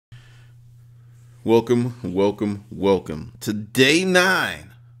Welcome, welcome, welcome to day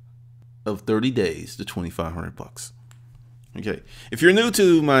 9 of 30 days to 2,500 bucks. Okay, if you're new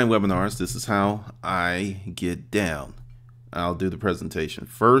to my webinars, this is how I get down. I'll do the presentation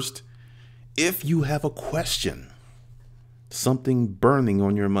first. If you have a question, something burning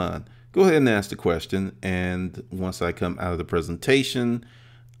on your mind, go ahead and ask the question, and once I come out of the presentation,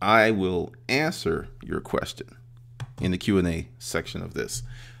 I will answer your question in the Q&A section of this.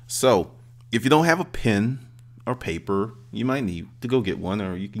 So if you don't have a pen or paper, you might need to go get one,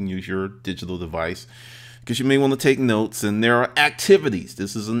 or you can use your digital device because you may want to take notes. And there are activities.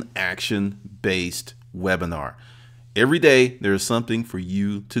 This is an action-based webinar. Every day there is something for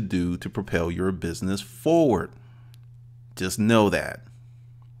you to do to propel your business forward. Just know that.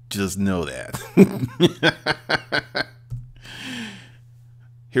 Just know that.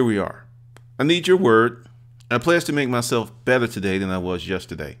 Here we are. I need your word. I pledge to make myself better today than I was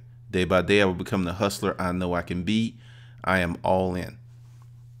yesterday. Day by day, I will become the hustler I know I can be. I am all in.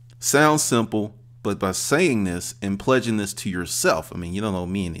 Sounds simple, but by saying this and pledging this to yourself, I mean, you don't owe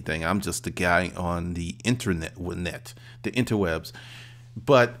me anything. I'm just a guy on the internet, the interwebs.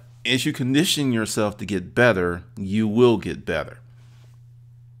 But as you condition yourself to get better, you will get better.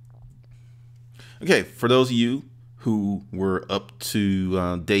 Okay, for those of you who were up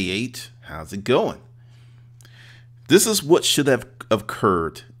to day 8, how's it going? This is what should have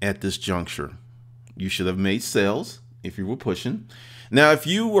occurred at this juncture. You should have made sales if you were pushing. Now, if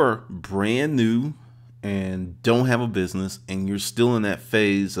you were brand new and don't have a business and you're still in that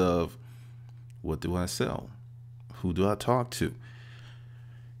phase of, what do I sell? Who do I talk to?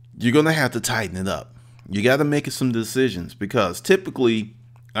 You're going to have to tighten it up. You got to make some decisions, because typically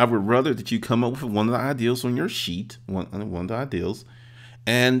I would rather that you come up with one of the ideals on your sheet, one of the ideals,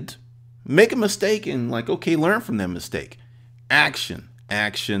 and make a mistake and okay, learn from that mistake. Action,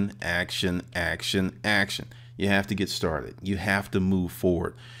 action, action, action, action. You have to get started. You have to move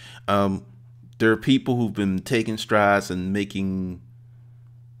forward. There are people who've been taking strides and making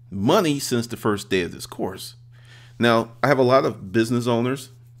money since the first day of this course. Now, I have a lot of business owners,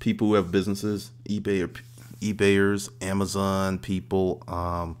 people who have businesses, eBayers, Amazon people,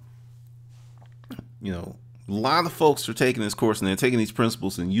 a lot of folks are taking this course and they're taking these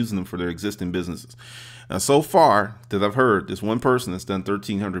principles and using them for their existing businesses. Now, so far that I've heard, there's one person that's done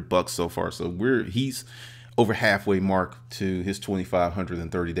 1,300 bucks so far. So he's over halfway mark to his 2,500 in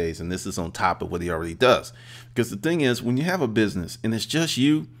 30 days. And this is on top of what he already does. Because the thing is, when you have a business and it's just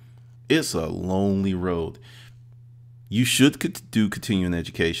you, it's a lonely road. You should do continuing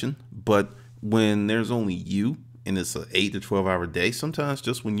education, but when there's only you, and it's an 8 to 12 hour day, sometimes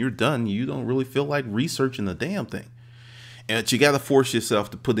just when you're done, you don't really feel like researching the damn thing. And you got to force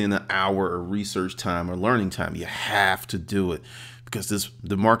yourself to put in an hour of research time or learning time. You have to do it, because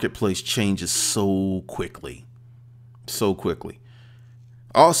the marketplace changes so quickly. So quickly.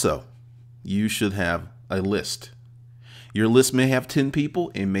 Also, you should have a list. Your list may have 10 people,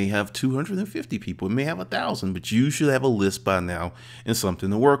 it may have 250 people, it may have 1,000, but you should have a list by now and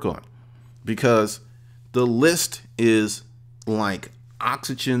something to work on. Because the list is like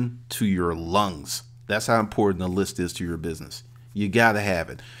oxygen to your lungs. That's how important the list is to your business. You got to have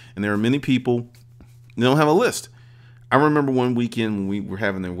it. And there are many people that don't have a list. I remember one weekend when we were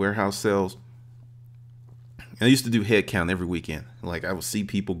having their warehouse sales, and I used to do head count every weekend. Like, I would see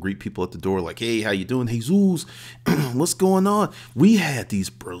people, greet people at the door like, hey, how you doing? Jesus, what's going on? We had these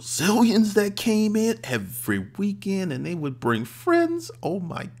Brazilians that came in every weekend, and they would bring friends. Oh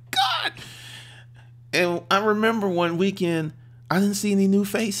my God. And I remember one weekend, I didn't see any new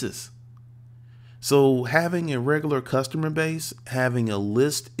faces. So having a regular customer base, having a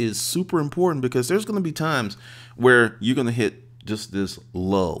list is super important, because there's going to be times where you're going to hit just this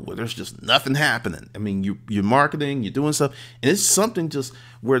lull where there's just nothing happening. I mean, you're marketing, you're doing stuff, and it's something just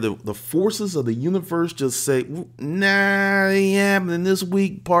where the forces of the universe just say, nah, it ain't happening this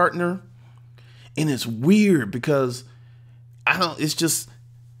week, partner. And it's weird because it's just,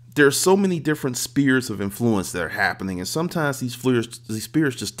 there's so many different spheres of influence that are happening, and sometimes these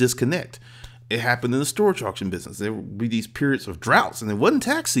spheres just disconnect. It happened in the storage auction business. There would be these periods of droughts, and it wasn't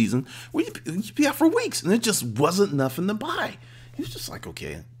tax season, where you'd be out for weeks, and it just wasn't nothing to buy. It was just like,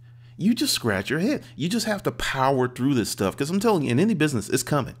 okay, you just scratch your head. You just have to power through this stuff, because I'm telling you, in any business, it's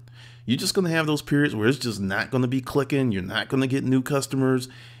coming. You're just going to have those periods where it's just not going to be clicking. You're not going to get new customers.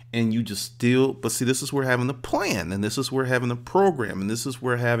 And you just still, but see, this is where having a plan, and this is where having a program, and this is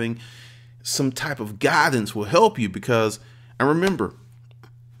where having some type of guidance will help you. Because I remember,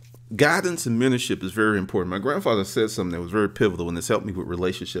 guidance and mentorship is very important. My grandfather said something that was very pivotal, and it's helped me with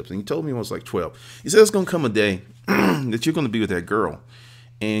relationships. And he told me when I was like 12, he said, it's going to come a day that you're going to be with that girl,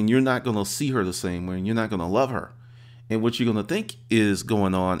 and you're not going to see her the same way, and you're not going to love her. And what you're going to think is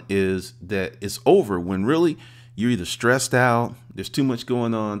going on is that it's over, when really you're either stressed out, there's too much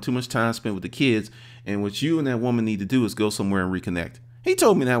going on, too much time spent with the kids, and what you and that woman need to do is go somewhere and reconnect. He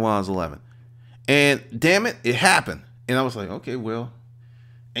told me that when I was 11. And damn it, it happened. And I was like, okay, well,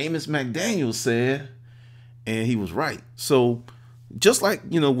 Amos McDaniel said, and he was right. So just like,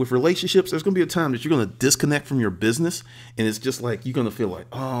 with relationships, there's going to be a time that you're going to disconnect from your business. And it's just like, you're going to feel like,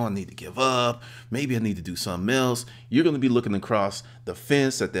 oh, I need to give up. Maybe I need to do something else. You're going to be looking across the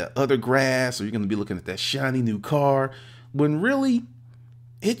fence at that other grass, or you're going to be looking at that shiny new car, when really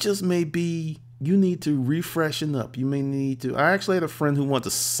it just may be you need to refreshen up. You may need to. I actually had a friend who wanted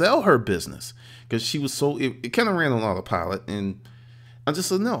to sell her business because she was it kind of ran on autopilot. And I just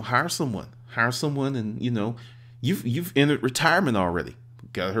said, no, hire someone. And, you've entered retirement already.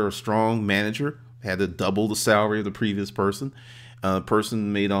 Got her a strong manager, had to double the salary of the previous person.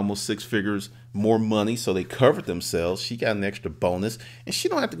 Person made almost 6 figures more money, so they covered themselves. She got an extra bonus, and she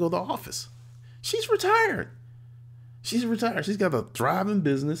don't have to go to the office. She's retired. She's got a thriving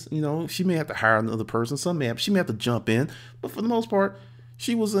business. She may have to hire another person. She may have to jump in, but for the most part,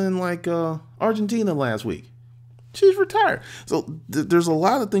 she was in Argentina last week. She's retired. So there's a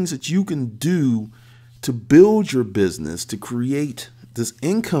lot of things that you can do to build your business, to create this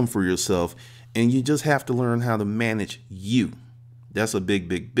income for yourself, and you just have to learn how to manage you. That's a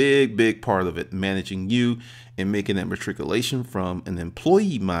big part of it, managing you and making that matriculation from an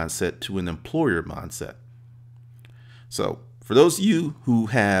employee mindset to an employer mindset. So for those of you who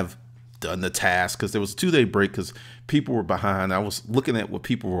have done the task, because there was a 2-day break because people were behind, I was looking at what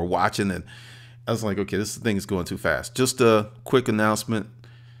people were watching, and I was like, okay, this thing is going too fast. Just a quick announcement.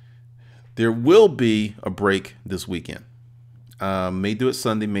 There will be a break this weekend. May do it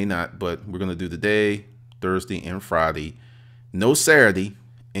Sunday, may not, but we're going to do the day, Thursday and Friday. No Saturday,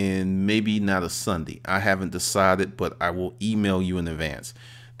 and maybe not a Sunday. I haven't decided, but I will email you in advance.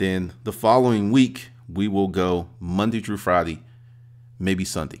 Then the following week, we will go Monday through Friday, maybe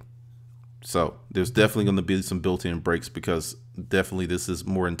Sunday. So there's definitely going to be some built-in breaks, because definitely this is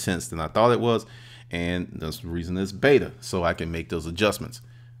more intense than I thought it was. And that's the reason it's beta, so I can make those adjustments.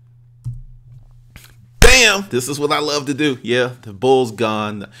 Bam! This is what I love to do. Yeah, the bull's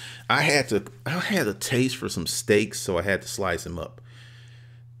gone. I had a taste for some steaks, so I had to slice them up.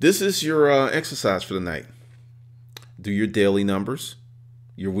 This is your exercise for the night. Do your daily numbers,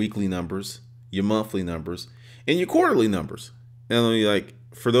 your weekly numbers, your monthly numbers, and your quarterly numbers. And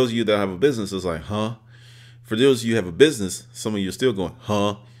for those of you that have a business, it's like, huh? For those of you who have a business, some of you are still going,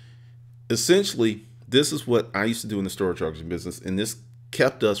 huh? Essentially, this is what I used to do in the storage auction business, and this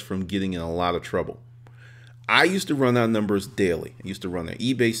kept us from getting in a lot of trouble. I used to run our numbers daily. I used to run our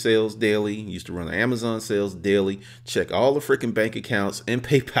eBay sales daily, used to run our Amazon sales daily, check all the freaking bank accounts and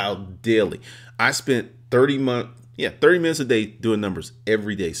PayPal daily. I spent 30 minutes a day doing numbers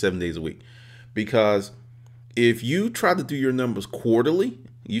every day, 7 days a week. Because if you try to do your numbers quarterly,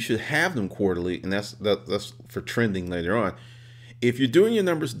 you should have them quarterly, and that's for trending later on. If you're doing your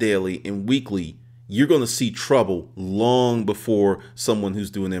numbers daily and weekly, you're going to see trouble long before someone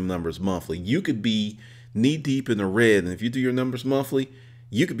who's doing them numbers monthly. You could be knee deep in the red, and if you do your numbers monthly,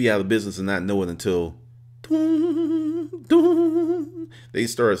 you could be out of business and not know it until they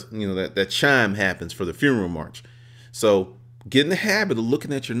start, that chime happens for the funeral march. So get in the habit of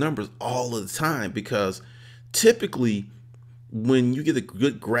looking at your numbers all of the time, because typically when you get a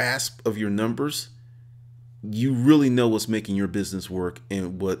good grasp of your numbers, you really know what's making your business work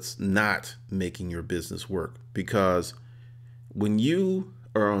and what's not making your business work. Because when you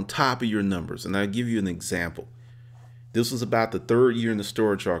are on top of your numbers, and I'll give you an example. This was about the 3rd year in the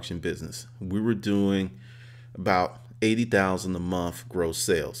storage auction business. We were doing about $80,000 a month gross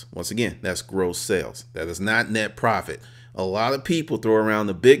sales. Once again, that's gross sales. That is not net profit. A lot of people throw around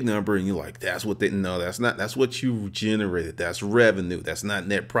the big number and you're like, that's what no, that's not. That's what you generated. That's revenue. That's not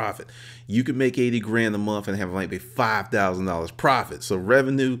net profit. You could make 80 grand a month and have maybe $5,000 profit. So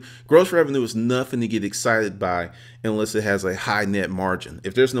gross revenue is nothing to get excited by unless it has a high net margin.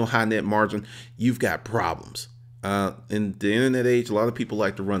 If there's no high net margin, you've got problems. In the internet age, a lot of people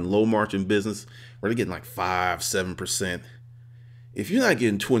like to run low margin business where they're getting like 5-7%. If you're not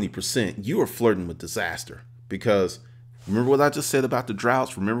getting 20%, you are flirting with disaster. Because remember what I just said about the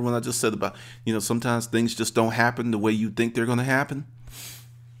droughts? Remember what I just said about, sometimes things just don't happen the way you think they're going to happen?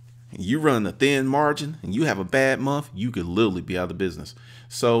 You run a thin margin and you have a bad month, you could literally be out of business.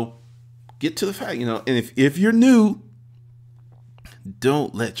 So get to the fact, and if you're new,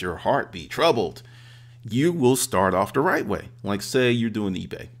 don't let your heart be troubled. You will start off the right way. Like say you're doing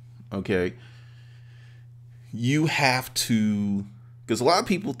eBay, okay? You have to Because a lot of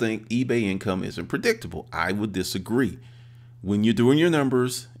people think eBay income isn't predictable. I would disagree. When you're doing your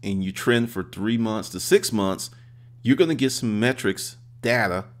numbers and you trend for 3 months to 6 months, you're going to get some metrics,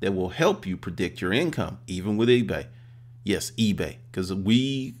 data that will help you predict your income, even with eBay. Yes, eBay, because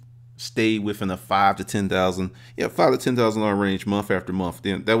we stay within a $5,000 to $10,000 range month after month.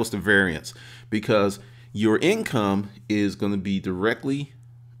 Then that was the variance, because your income is going to be directly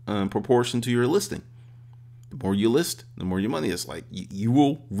proportion to your listing. The more you list, the more your money is. Like you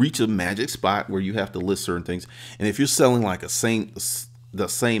will reach a magic spot where you have to list certain things, and if you're selling like the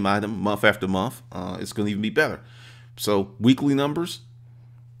same item month after month, it's going to even be better. So weekly numbers,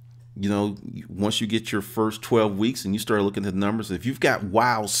 once you get your first 12 weeks and you start looking at the numbers, if you've got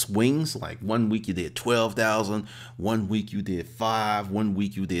wild swings, like 1 week you did 12,000, 1 week you did 5, 1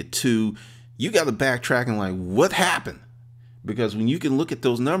 week you did 2, you got to backtrack and like, what happened? Because when you can look at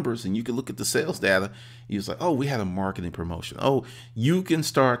those numbers and you can look at the sales data, you're like, oh, we had a marketing promotion. Oh, you can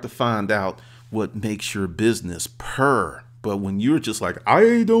start to find out what makes your business purr. But when you're just like,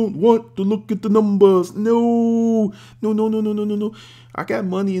 I don't want to look at the numbers. No. I got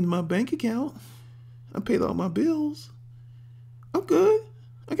money in my bank account. I paid all my bills. I'm good.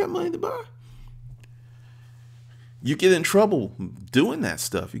 I got money to buy. You get in trouble doing that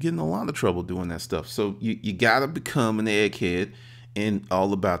stuff. You get in a lot of trouble doing that stuff. So you got to become an egghead and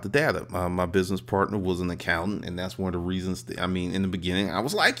all about the data. My business partner was an accountant, and that's one of the reasons. In the beginning, I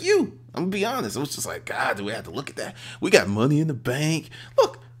was like you. I'm going to be honest. I was just like, God, do we have to look at that? We got money in the bank.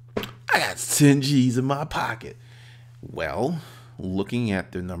 Look, I got 10 G's in my pocket. Well, looking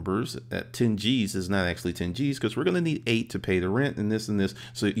at the numbers, that 10 G's is not actually 10 G's because we're going to need 8 to pay the rent and this and this.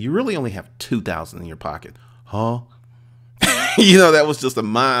 So you really only have 2,000 in your pocket. Huh? That was just a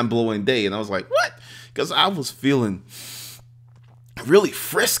mind-blowing day. And I was like, what? Because I was feeling really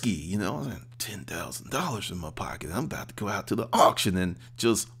frisky. I was at $10,000 in my pocket. I'm about to go out to the auction and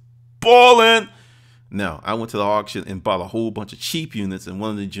just balling. No, I went to the auction and bought a whole bunch of cheap units, and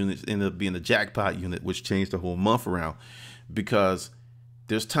one of the units ended up being the jackpot unit, which changed the whole month around. Because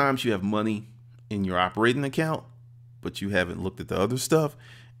there's times you have money in your operating account, but you haven't looked at the other stuff,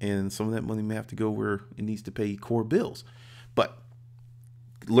 and some of that money may have to go where it needs to pay core bills. But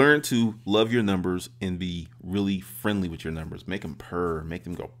learn to love your numbers and be really friendly with your numbers. Make them purr. Make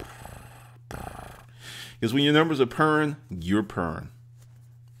them go purr. Because when your numbers are purring, you're purring.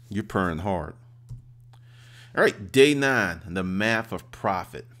 You're purring hard. All right, day 9, the math of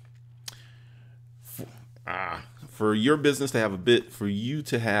profit. For your business to have for you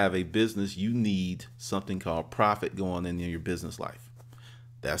to have a business, you need something called profit going in your business life.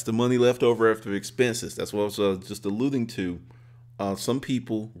 That's the money left over after expenses. That's what I was just alluding to. Some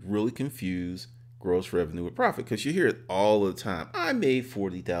people really confuse gross revenue with profit because you hear it all the time. I made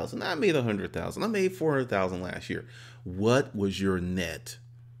 40,000. I made 100,000. I made 400,000 last year. What was your net?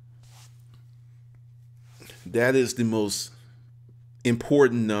 That is the most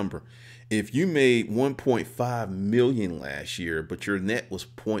important number. If you made 1.5 million last year, but your net was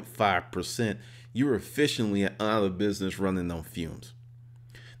 0.5%, you were efficiently out of business running on fumes.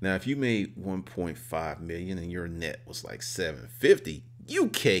 Now, if you made 1.5 million and your net was like 750, you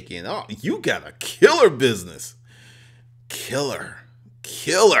caking off. You got a killer business. Killer.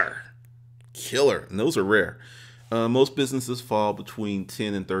 And those are rare. Most businesses fall between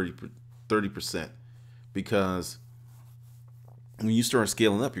 10 and 30%. Because when you start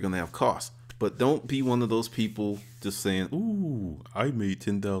scaling up, you're going to have costs. But don't be one of those people just saying, ooh, I made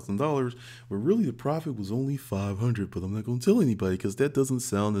 $10,000, when really the profit was only 500, but I'm not going to tell anybody because that doesn't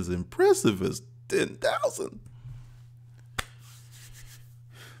sound as impressive as 10,000.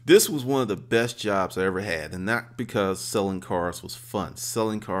 This was one of the best jobs I ever had, and not because selling cars was fun.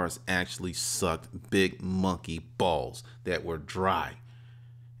 Selling cars actually sucked big monkey balls that were dry.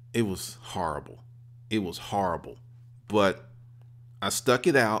 It was horrible. But I stuck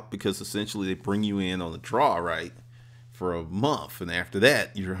it out because essentially they bring you in on the draw, right, for a month. And after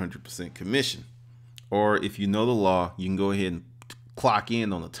that, you're 100% commission. Or if you know the law, you can go ahead and clock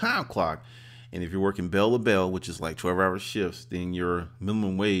in on the time clock. And if you're working bell to bell, which is like 12-hour shifts, then your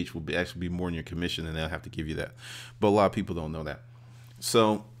minimum wage will actually be more than your commission, and they'll have to give you that. But a lot of people don't know that.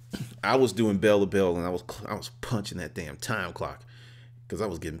 So I was doing bell to bell, and I was punching that damn time clock because I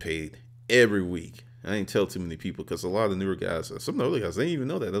was getting paid every week. I didn't tell too many people because a lot of the newer guys, some of the other guys, they didn't even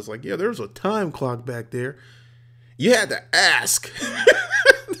know that. I was like, yeah, there's a time clock back there. You had to ask to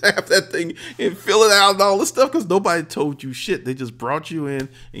have that thing and fill it out and all this stuff because nobody told you shit. They just brought you in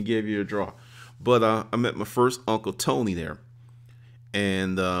and gave you a draw. But I met my first Uncle Tony there.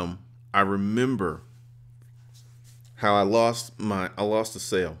 And I remember how I lost a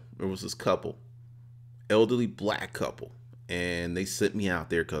sale. There was this couple, elderly black couple. And they sent me out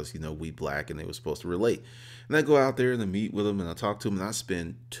there because, you know, we black and they were supposed to relate. And I go out there and I meet with them and I talk to them and I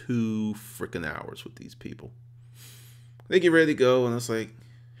spend 2 freaking hours with these people. They get ready to go and I was like,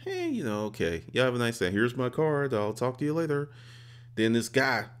 hey, you know, okay, you have a nice day. Here's my card. I'll talk to you later. Then this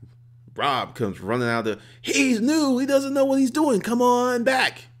guy, Rob, comes running out of he's new. He doesn't know what he's doing. Come on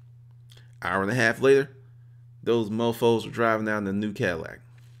back. Hour and a half later, those mofos are driving down the new Cadillac.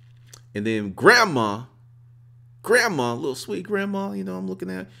 And then grandma, little sweet grandma, you know, I'm looking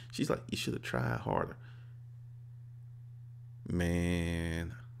at, she's like, you should have tried harder.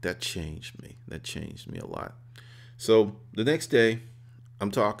 Man, that changed me. That changed me a lot. So the next day, I'm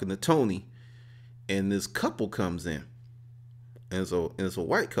talking to Tony, and this couple comes in. And it's a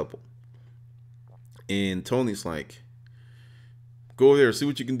white couple. And Tony's like, go over there, see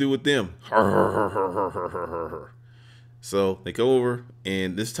what you can do with them. So they go over,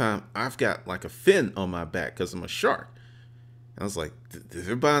 and this time I've got like a fin on my back because I'm a shark. And I was like,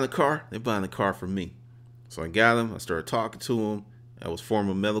 they're buying a car. They're buying a car for me. So I got them. I started talking to them. I was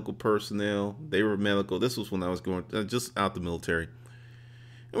former medical personnel. They were medical. This was when I was going just out the military.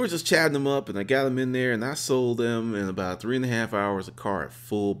 And we're just chatting them up, and I got them in there, and I sold them in about 3.5 hours a car at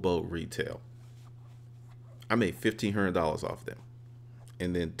full boat retail. I made $1,500 off them.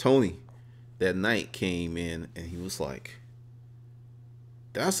 And then Tony that night came in, and he was like,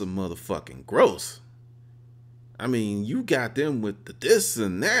 that's a motherfucking gross. I mean, you got them with the this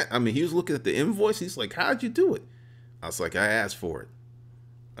and that. I mean, he was looking at the invoice. He's like, how'd you do it? I was like, I asked for it.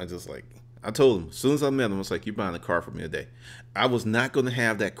 I told him, as soon as I met him, I was like, you're buying a car for me today. I was not going to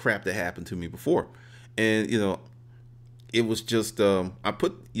have that crap that happened to me before. And, you know, it was just, I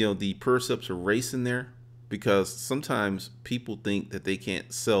put, you know, the percepts of race in there because sometimes people think that they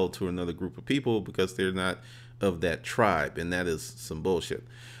can't sell to another group of people because they're not of that tribe. And that is some bullshit.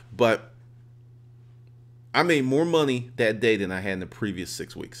 But I made more money that day than I had in the previous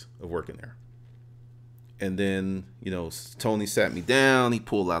 6 weeks of working there. And then, you know, Tony sat me down. He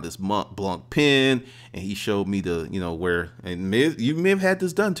pulled out his blank pen and he showed me the, you know, where, and you may have had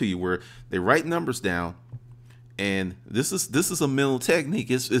this done to you, where they write numbers down. And this is a mental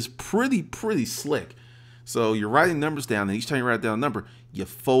technique. It's pretty slick. So you're writing numbers down, and each time you write down a number, you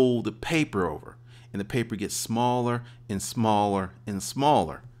fold the paper over, and the paper gets smaller and smaller and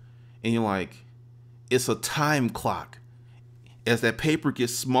smaller. And you're like, it's a time clock. As that paper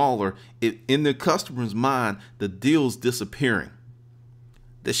gets smaller, in the customer's mind, the deal's disappearing.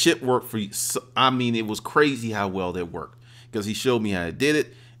 The shit worked for you. So, I mean, it was crazy how well that worked, because he showed me how I did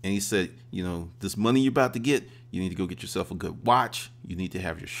it. And he said, you know, this money you're about to get, you need to go get yourself a good watch. You need to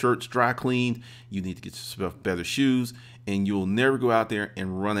have your shirts dry cleaned. You need to get yourself better shoes. And you'll never go out there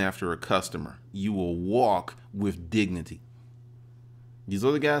and run after a customer. You will walk with dignity. These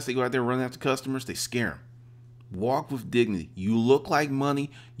other guys, they go out there and run after customers, they scare them. Walk with dignity. You look like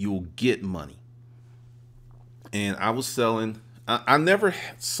money, you'll get money. And I was selling, I never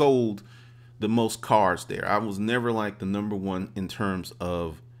sold the most cars there. I was never like the #1 in terms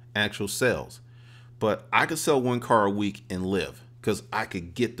of actual sales. But I could sell 1 car a week and live because I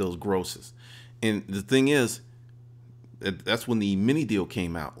could get those grosses. And the thing is, that's when the mini deal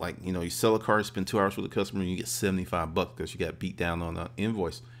came out. Like, you know, you sell a car, you spend 2 hours with a customer, and you get $75 because you got beat down on an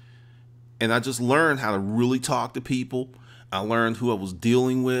invoice. And I just learned how to really talk to people. I learned who I was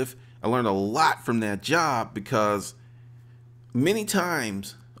dealing with. I learned a lot from that job, because many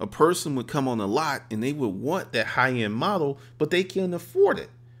times a person would come on a lot and they would want that high-end model, but they can't afford it.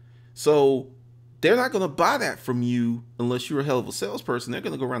 So they're not going to buy that from you unless you're a hell of a salesperson. They're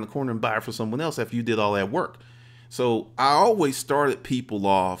going to go around the corner and buy it for someone else after you did all that work. So I always started people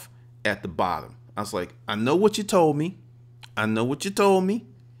off at the bottom. I was like, I know what you told me. I know what you told me.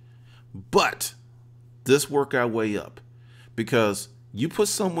 But this work our way up, because you put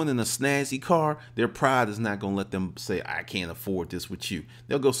someone in a snazzy car, their pride is not going to let them say, I can't afford this with you.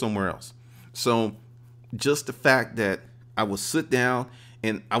 They'll go somewhere else. So just the fact that I would sit down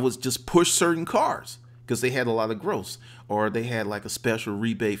and I would just push certain cars because they had a lot of gross, or they had like a special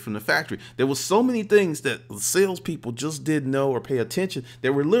rebate from the factory. There was so many things that the salespeople just didn't know or pay attention. They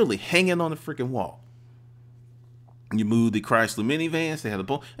were literally hanging on the freaking wall. You moved the Chrysler minivans, they had a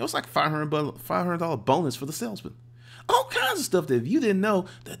bonus. It was like $500 bonus for the salesman. All kinds of stuff that if you didn't know,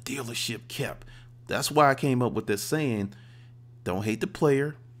 the dealership kept. That's why I came up with this saying, don't hate the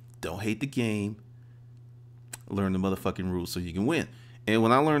player, don't hate the game, learn the motherfucking rules so you can win. And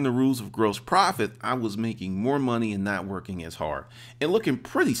when I learned the rules of gross profit, I was making more money and not working as hard and looking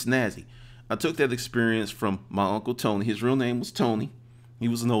pretty snazzy. I took that experience from my Uncle Tony. His real name was Tony. He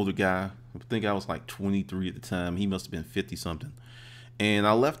was an older guy. I think I was like 23 at the time. He must have been 50 something. And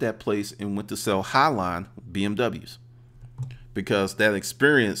I left that place and went to sell Highline BMWs. because that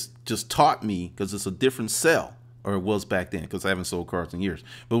experience just taught me, because it's a different sell, or it was back then, because I haven't sold cars in years,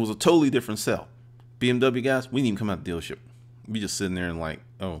 but it was a totally different sell. BMW guys, we didn't even come out the dealership. We just sitting there and like,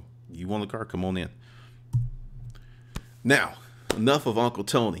 oh, you want a car? Come on in. Now, enough of Uncle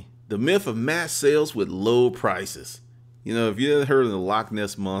Tony. The myth of mass sales with low prices. You know, if you ever heard of the Loch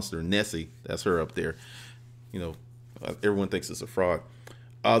Ness Monster, Nessie, that's her up there. You know, everyone thinks it's a fraud.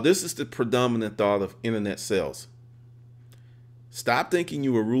 This is the predominant thought of internet sales. Stop thinking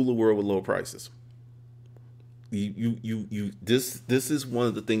you will rule the world with low prices. This is one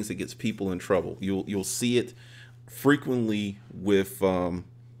of the things that gets people in trouble. You'll see it frequently with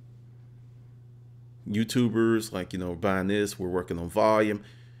YouTubers, like, you know, buying this, we're working on volume.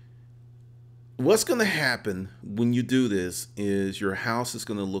 What's going to happen when you do this is your house is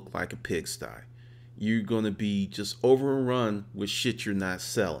going to look like a pigsty. You're going to be just overrun with shit you're not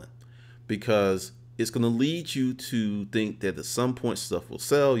selling, because it's going to lead you to think that at some point stuff will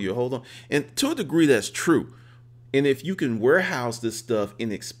sell. You hold on. And to a degree, that's true. And if you can warehouse this stuff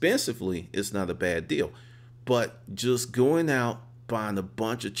inexpensively, it's not a bad deal. But just going out, buying a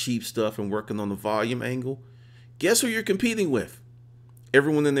bunch of cheap stuff and working on the volume angle, guess who you're competing with?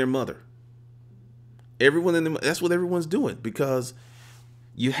 Everyone and their mother. That's what everyone's doing, because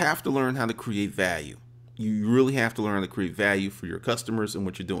you have to learn how to create value. You really have to learn how to create value for your customers and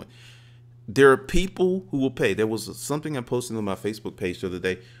what you're doing. There are people who will pay. There was something I posted on my Facebook page the other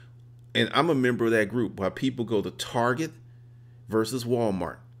day, and I'm a member of that group, where people go to Target versus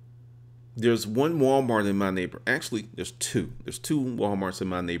Walmart. There's one Walmart in my neighborhood. Actually, there's two. There's two Walmarts in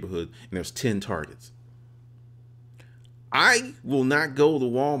my neighborhood, and there's 10 Targets. I will not go to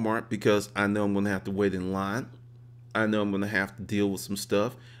Walmart because I know I'm going to have to wait in line. I know I'm going to have to deal with some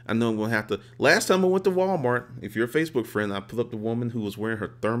stuff. I know I'm going to have to. Last time I went to Walmart, if you're a Facebook friend, I put up the woman who was wearing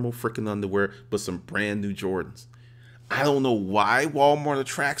her thermal freaking underwear but some brand new Jordans. I don't know why Walmart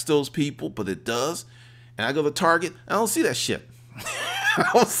attracts those people, but it does. And I go to Target, I don't see that shit. I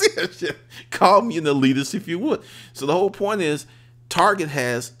don't see that shit. Call me an elitist if you would. So the whole point is, Target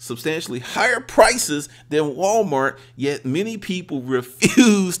has substantially higher prices than Walmart, yet many people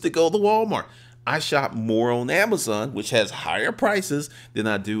refuse to go to Walmart. I shop more on Amazon, which has higher prices, than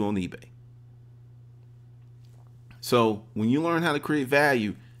I do on eBay. So when you learn how to create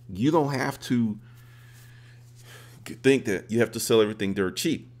value, you don't have to think that you have to sell everything dirt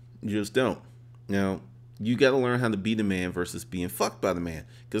cheap. You just don't. Now, you got to learn how to be the man versus being fucked by the man,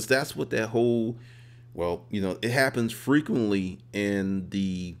 because that's what that whole, well, you know, it happens frequently in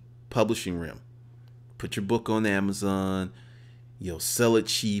the publishing realm. Put your book on Amazon, you know, sell it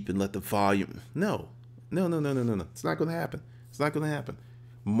cheap and let the volume. No. It's not going to happen. It's not going to happen.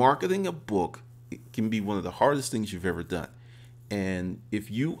 Marketing a book, it can be one of the hardest things you've ever done. And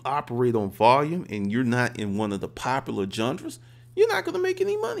if you operate on volume and you're not in one of the popular genres, you're not going to make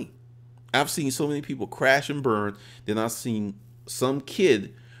any money. I've seen so many people crash and burn. Then I've seen some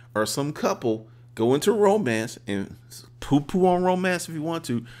kid or some couple go into romance, and poo-poo on romance if you want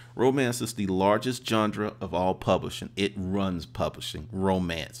to. Romance is the largest genre of all publishing. It runs publishing,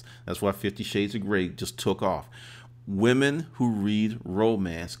 romance. That's why 50 Shades of Grey just took off. Women who read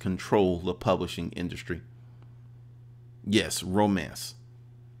romance control the publishing industry. Yes, romance.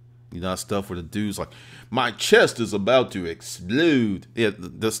 You know, stuff where the dude's like, my chest is about to explode. Yeah,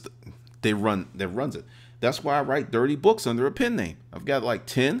 that runs it. That's why I write dirty books under a pen name. I've got like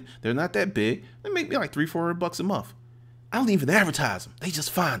 10. They're not that big. They make me like $300-400 a month. I don't even advertise them. They just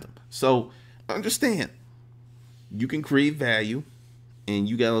find them. So understand, you can create value, and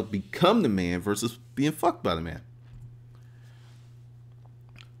you gotta become the man versus being fucked by the man.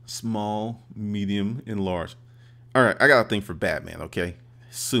 Small, medium, and large. All right, I got a thing for Batman, okay?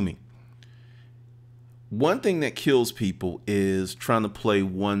 Sue me. One thing that kills people is trying to play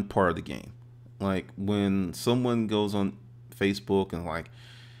one part of the game. Like when someone goes on Facebook and like,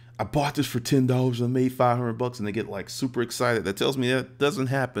 I bought this for $10 and I made $500, and they get like super excited. That tells me that doesn't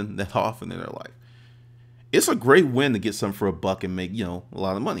happen that often in their life. It's a great win to get something for $1 and make, you know, a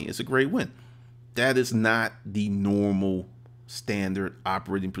lot of money. It's a great win. That is not the normal standard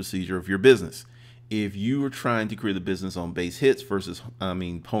operating procedure of your business. If you are trying to create a business on base hits versus,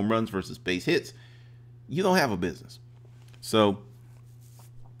 home runs versus base hits, you don't have a business. So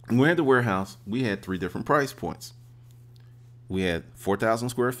when we had the warehouse, we had 3 different price points. We had 4,000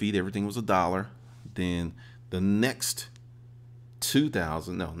 square feet. Everything was $1. Then the next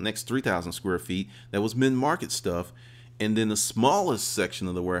 3,000 square feet, that was mid-market stuff. And then the smallest section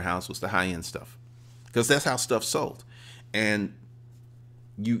of the warehouse was the high-end stuff, because that's how stuff sold. And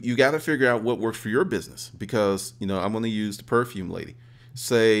you got to figure out what works for your business, because, you know, I'm going to use the perfume lady.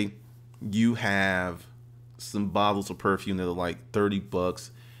 Say you have some bottles of perfume that are like 30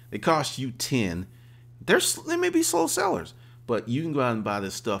 bucks. They cost you 10. They may be slow sellers, but you can go out and buy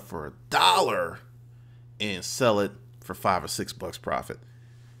this stuff for $1 and sell it for $5 or $6 profit.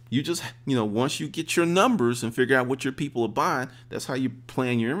 You just, once you get your numbers and figure out what your people are buying, that's how you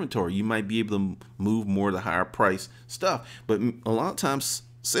plan your inventory. You might be able to move more of the higher price stuff. But a lot of times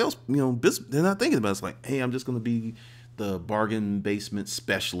sales, they're not thinking about it. It's like, hey, I'm just going to be the bargain basement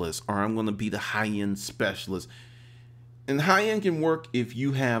specialist, or I'm going to be the high-end specialist. And high-end can work if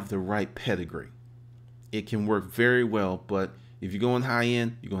you have the right pedigree. It can work very well, but if you're going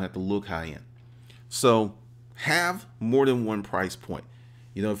high-end, you're going to have to look high-end. So have more than one price point.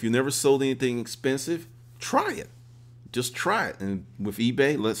 If you never sold anything expensive, try it. Just try it. And with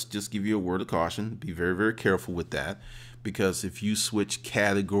eBay, let's just give you a word of caution. Be very, very careful with that, because if you switch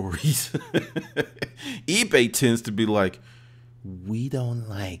categories, eBay tends to be like, we don't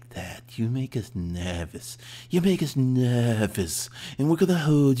like that. You make us nervous. You make us nervous. And we're going to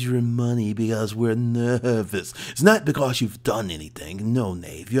hold your money because we're nervous. It's not because you've done anything. No,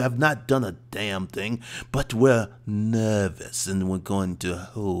 Nave. You have not done a damn thing. But we're nervous. And we're going to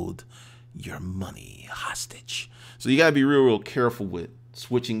hold your money hostage. So you got to be real, real careful with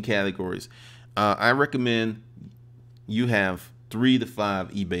switching categories. I recommend you have 3 to 5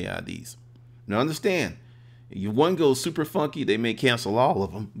 eBay IDs. Now understand, if one goes super funky, they may cancel all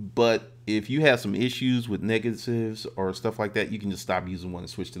of them. But if you have some issues with negatives or stuff like that, you can just stop using one and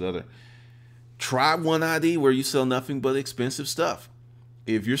switch to the other. Try one ID where you sell nothing but expensive stuff.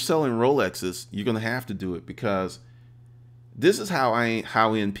 If you're selling Rolexes, you're going to have to do it, because this is how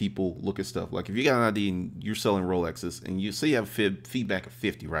high-end people look at stuff. Like if you got an ID and you're selling Rolexes and you say you have feedback of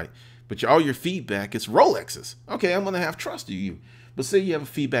 50, right? But all your feedback is Rolexes. Okay, I'm going to have trust in you. But say you have a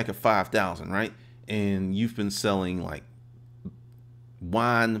feedback of 5,000, right? And you've been selling like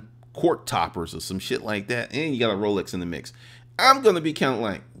wine cork toppers or some shit like that, and you got a Rolex in the mix. I'm going to be kind of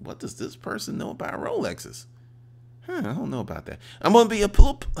like, what does this person know about Rolexes? I don't know about that. I'm going to be a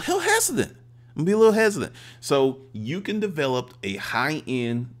little hesitant. I'm going to be a little hesitant. So you can develop a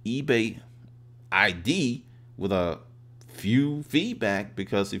high-end eBay ID with a few feedback,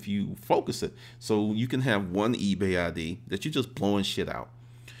 because if you focus it, so you can have one eBay ID that you're just blowing shit out.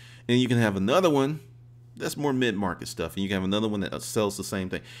 And you can have another one that's more mid-market stuff. And you can have another one that sells the same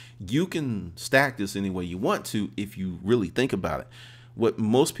thing. You can stack this any way you want to if you really think about it. What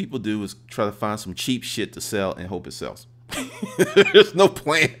most people do is try to find some cheap shit to sell and hope it sells. There's no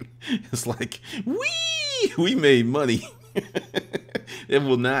plan. It's like, we made money. It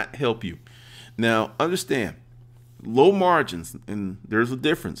will not help you. Now, understand, low margins, and there's a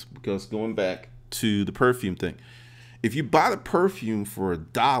difference, because going back to the perfume thing, if you buy the perfume for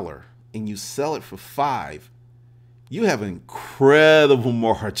 $1 and you sell it for $5, you have incredible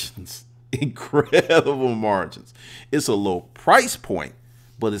margins. Incredible margins. It's a low price point,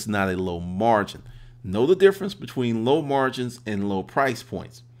 but it's not a low margin. Know the difference between low margins and low price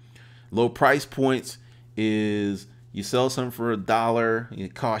points. Low price points is you sell something for $1 and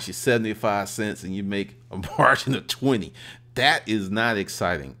it costs you 75 cents and you make a margin of 20. That is not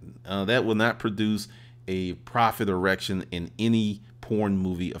exciting. That will not produce a profit erection in any porn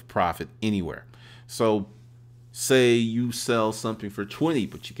movie of profit anywhere. So say you sell something for 20,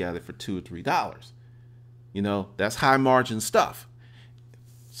 but you got it for $2 or $3. That's high margin stuff.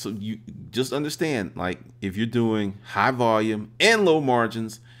 So you just understand, like, if you're doing high volume and low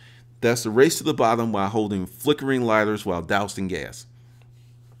margins, that's the race to the bottom while holding flickering lighters while dousing gas.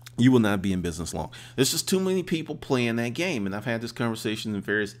 You will not be in business long. There's just too many people playing that game. And I've had this conversation in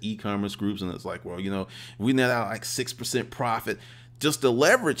various e-commerce groups, and it's like, well, we net out like 6% profit. Just the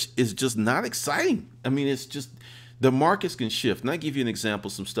leverage is just not exciting. I mean, it's just, the markets can shift. And I give you an example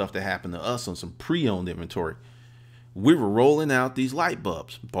of some stuff that happened to us on some pre-owned inventory. We were rolling out these light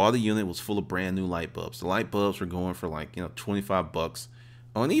bulbs. Bought a unit, was full of brand new light bulbs. The light bulbs were going for like, $25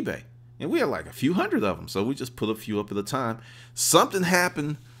 on eBay. And we had like a few hundred of them. So we just put a few up at a time. Something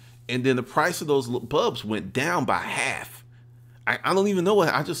happened, and then the price of those bulbs went down by half. I don't even know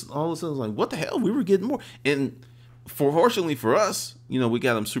what. I just all of a sudden was like, what the hell? We were getting more. And fortunately for us, we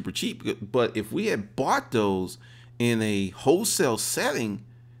got them super cheap. But if we had bought those in a wholesale setting,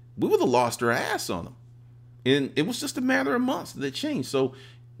 we would have lost our ass on them. And it was just a matter of months that it changed. So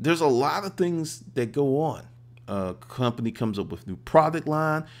there's a lot of things that go on. A company comes up with a new product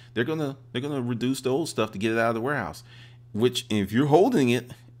line. They're gonna reduce the old stuff to get it out of the warehouse. Which, if you're holding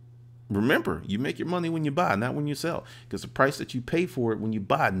it, remember, you make your money when you buy, not when you sell. Because the price that you pay for it when you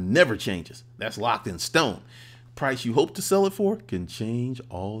buy never changes. That's locked in stone. Price you hope to sell it for can change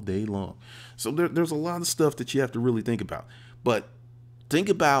all day long. So there's a lot of stuff that you have to really think about. But think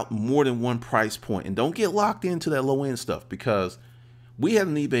about more than one price point, and don't get locked into that low end stuff, because we had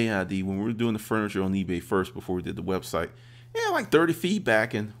an eBay ID when we were doing the furniture on eBay first before we did the website. Yeah, like 30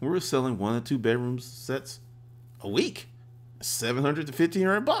 feedback, and we were selling 1 or 2 bedroom sets a week, $700 to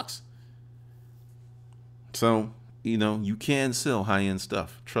 $1,500. So, you can sell high end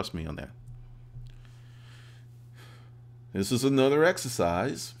stuff. Trust me on that. This is another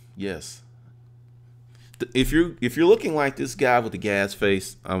exercise. Yes. If you're looking like this guy with the gas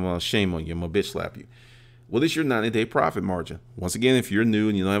face, I'm gonna shame on you. I'm gonna bitch slap you. What is your 90-day profit margin? Once again, if you're new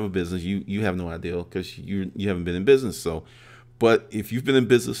and you don't have a business, you have no idea, because you haven't been in business. So, but if you've been in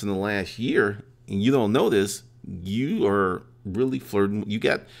business in the last year and you don't know this, you are really flirting. You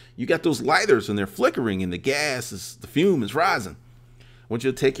got those lighters and they're flickering, and the fume is rising. I want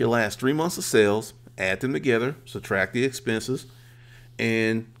you to take your last 3 months of sales, add them together, subtract the expenses,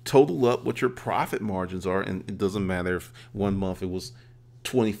 and total up what your profit margins are. And it doesn't matter if one month it was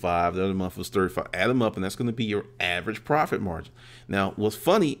 25, the other month was 35. Add them up, and that's going to be your average profit margin. Now, what's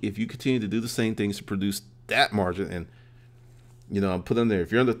funny, if you continue to do the same things to produce that margin, and I'm putting there,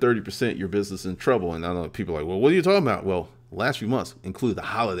 if you're under 30%, your business is in trouble. And I know people are like, well, what are you talking about? Well, last few months include the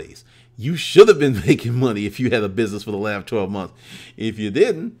holidays. You should have been making money if you had a business for the last 12 months. If you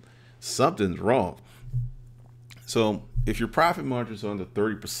didn't, something's wrong. So if your profit margins are under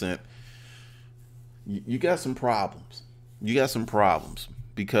 30%, you got some problems. You got some problems,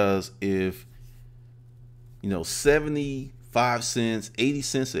 because if 75 cents, 80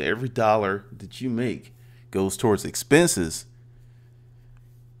 cents of every dollar that you make goes towards expenses,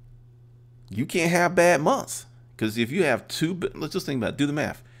 you can't have bad months. Because if you have let's just think about it, do the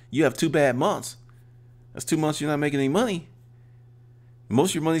math. You have 2 bad months. That's 2 months you're not making any money.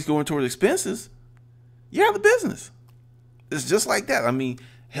 Most of your money's going towards expenses. You're out of business. It's just like that. I mean,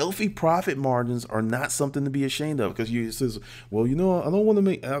 healthy profit margins are not something to be ashamed of, because it says, well, I don't want to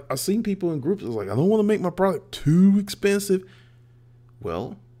make, I've seen people in groups that's like, I don't want to make my product too expensive.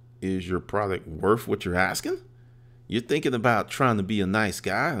 Well, is your product worth what you're asking? You're thinking about trying to be a nice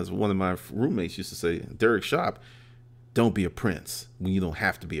guy. As one of my roommates used to say, Derek Sharp, don't be a prince when you don't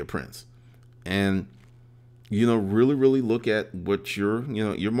have to be a prince. And, really, really look at what your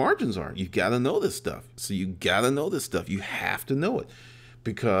margins are. You got to know this stuff. So you got to know this stuff. You have to know it,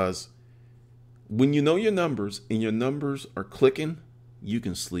 because when you know your numbers and your numbers are clicking, you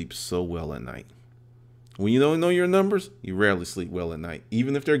can sleep so well at night. When you don't know your numbers, you rarely sleep well at night.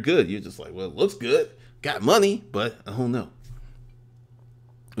 Even if they're good, you're just like, well, it looks good. Got money, but I don't know.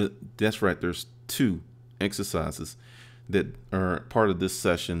 That's right. There's 2 exercises that are part of this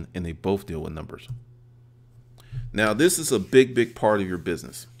session, and they both deal with numbers. Now, this is a big, big part of your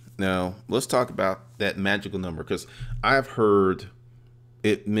business. Now, let's talk about that magical number, because I've heard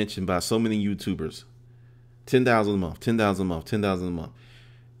it mentioned by so many YouTubers. 10,000 a month, 10,000 a month, 10,000 a month.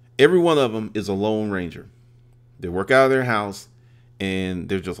 Every one of them is a lone ranger. They work out of their house, and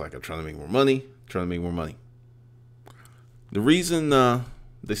they're just like, I'm trying to make more money, trying to make more money. The reason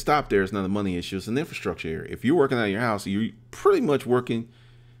they stop there is not a money issue, it's an infrastructure area. If you're working out of your house, you're pretty much working,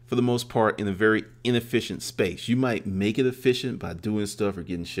 for the most part, in a very inefficient space. You might make it efficient by doing stuff or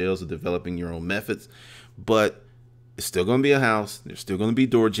getting shells or developing your own methods, but it's still going to be a house. There's still going to be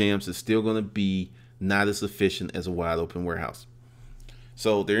door jams. It's still going to be not as efficient as a wide open warehouse.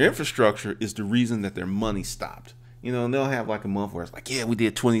 So their infrastructure is the reason that their money stopped. And they'll have like a month where it's like, yeah, we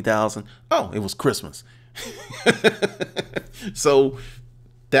did 20,000. Oh, it was Christmas. So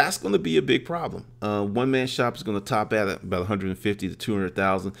that's going to be a big problem. One man shop is going to top out at about 150 to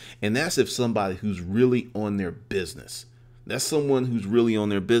 200,000. And that's if somebody who's really on their business. That's someone who's really on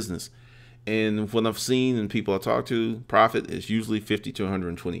their business. And what I've seen and people I talk to, profit is usually 50 to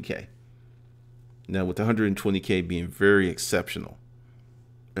 120K. Now, with 120K being very exceptional.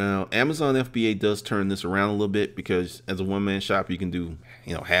 Now, Amazon FBA does turn this around a little bit, because as a one-man shop, you can do,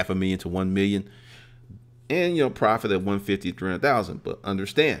 $500,000 to $1 million, and profit at 150 to 300,000. But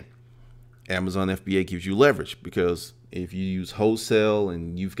understand, Amazon FBA gives you leverage, because if you use wholesale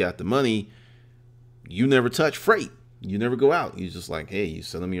and you've got the money, you never touch freight. You never go out. You just like, hey, you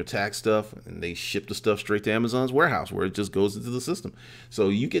send them your tax stuff, and they ship the stuff straight to Amazon's warehouse, where it just goes into the system. So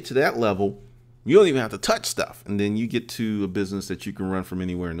you get to that level, you don't even have to touch stuff. And then you get to a business that you can run from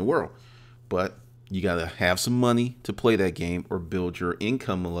anywhere in the world. But you got to have some money to play that game, or build your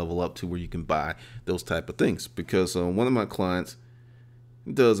income level up to where you can buy those type of things. Because one of my clients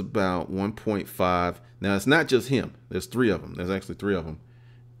does about 1.5. Now, it's not just him. There's 3 of them. There's actually 3 of them.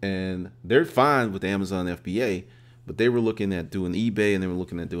 And they're fine with Amazon FBA, but they were looking at doing eBay, and they were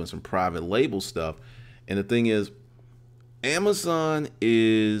looking at doing some private label stuff. And the thing is, Amazon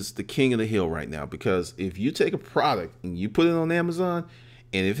is the king of the hill right now, because if you take a product and you put it on Amazon,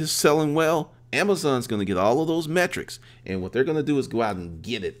 and if it's selling well, Amazon's going to get all of those metrics, and what they're going to do is go out and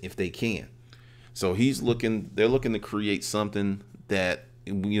get it if they can. So they're looking to create something that,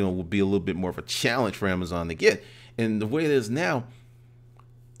 will be a little bit more of a challenge for Amazon to get. And the way it is now,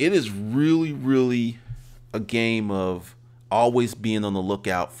 it is really, really a game of always being on the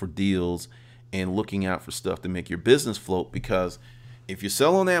lookout for deals and looking out for stuff to make your business float. Because if you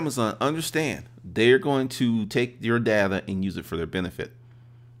sell on Amazon, understand they're going to take your data and use it for their benefit.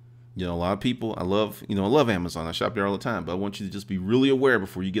 A lot of people, I love Amazon. I shop there all the time, but I want you to just be really aware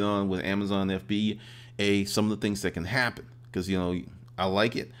before you get on with Amazon FBA, some of the things that can happen. Because, I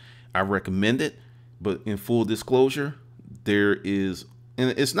like it. I recommend it. But in full disclosure, and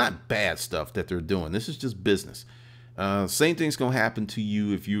it's not bad stuff that they're doing. This is just business. Same thing's going to happen to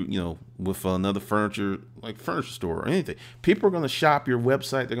you if with another furniture store or anything. People are going to shop your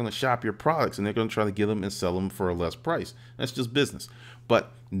website. They're going to shop your products, and they're going to try to get them and sell them for a less price. That's just business.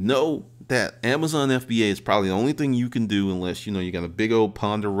 But know that Amazon FBA is probably the only thing you can do, unless, you got a big old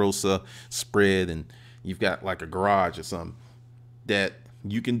Ponderosa spread and you've got like a garage or something, that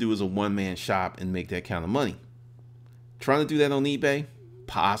you can do as a one-man shop and make that kind of money. Trying to do that on eBay,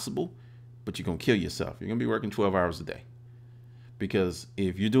 possible, but you're going to kill yourself. You're going to be working 12 hours a day. Because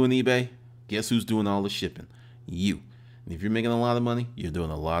if you're doing eBay, guess who's doing all the shipping? You. And if you're making a lot of money, you're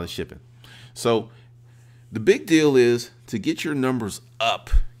doing a lot of shipping. So the big deal is, to get your numbers up,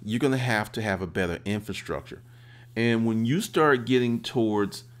 you're going to have a better infrastructure. And when you start getting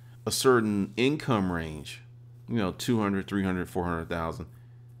towards a certain income range, 200, 300, 400,000,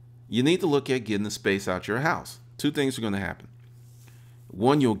 you need to look at getting the space out your house. Two things are going to happen.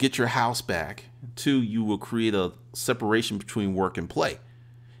 One, you'll get your house back. Two, you will create a separation between work and play.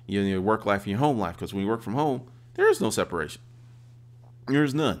 Your work life and your home life. Because when you work from home, there is no separation.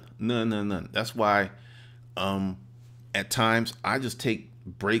 There's none. None. That's why at times I just take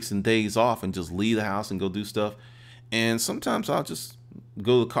breaks and days off and just leave the house and go do stuff. And sometimes I'll just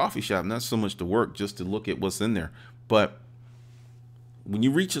go to the coffee shop, not so much to work, just to look at what's in there. But when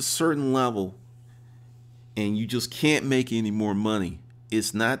you reach a certain level and you just can't make any more money,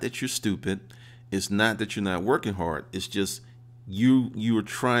 it's not that you're stupid. It's not that you're not working hard. It's just you are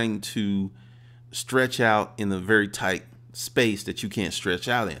trying to stretch out in a very tight space that you can't stretch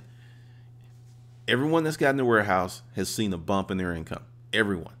out in. Everyone that's got in the warehouse has seen a bump in their income.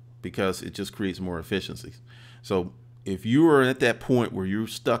 Everyone, because it just creates more efficiencies. So if you are at that point where you're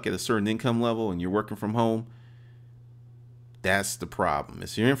stuck at a certain income level and you're working from home, that's the problem.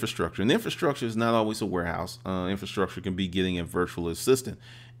 It's your infrastructure. And infrastructure is not always a warehouse. Infrastructure can be getting a virtual assistant.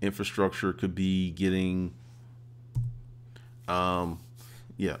 Infrastructure could be getting, I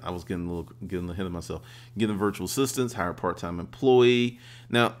was getting ahead of myself. Getting virtual assistants, hire a part-time employee.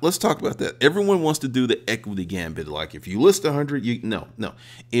 Now, let's talk about that. Everyone wants to do the equity gambit. Like, if you list 100, no.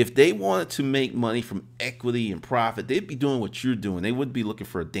 If they wanted to make money from equity and profit, they'd be doing what you're doing. They wouldn't be looking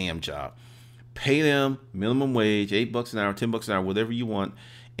for a damn job. Pay them minimum wage, $8 an hour, $10 an hour, whatever you want,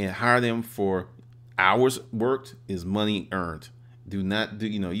 and hire them for hours worked is money earned. Do not do,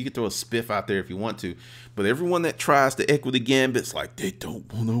 you can throw a spiff out there if you want to, but everyone that tries the equity gambit's like, they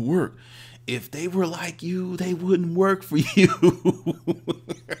don't want to work. If they were like you, they wouldn't work for you.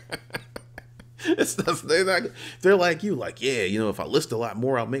 They're like you, like, yeah, if I list a lot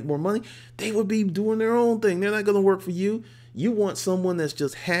more, I'll make more money. They would be doing their own thing. They're not going to work for you. You want someone that's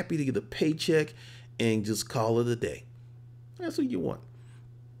just happy to get a paycheck and just call it a day. That's what you want.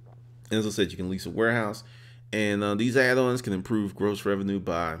 And as I said, you can lease a warehouse, and these add-ons can improve gross revenue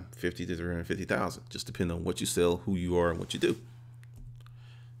by $50,000 to $350,000, just depending on what you sell, who you are, and what you do.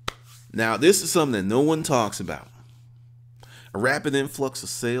 Now, this is something that no one talks about. A rapid influx of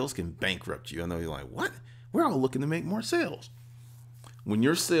sales can bankrupt you. I know you're like, what? We're all looking to make more sales. When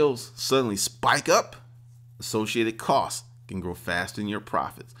your sales suddenly spike up, associated costs can grow faster than your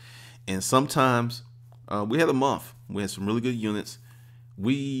profits. And sometimes we had a month. We had some really good units.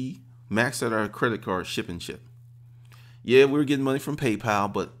 We maxed out our credit card shipping shit. Yeah, we were getting money from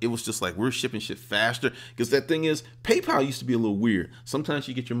PayPal, but it was just like we're shipping shit faster. Because that thing is, PayPal used to be a little weird. Sometimes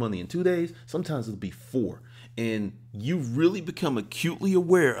you get your money in 2 days. Sometimes it'll be 4. And you really become acutely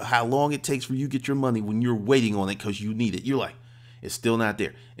aware of how long it takes for you to get your money when you're waiting on it because you need it. You're like, it's still not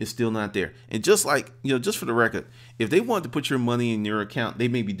there. It's still not there. And just like, just for the record, if they wanted to put your money in your account, they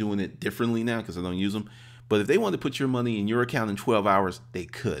may be doing it differently now because I don't use them. But if they wanted to put your money in your account in 12 hours, they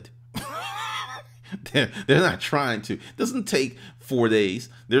could. They're not trying to. It doesn't take 4 days.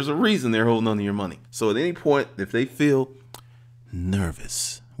 There's a reason they're holding on to your money. So at any point, if they feel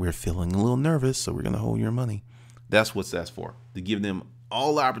nervous, we're feeling a little nervous, so we're going to hold your money. That's what that's for, to give them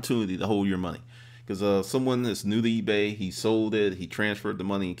all the opportunity to hold your money. Because someone that's new to eBay, he sold it, he transferred the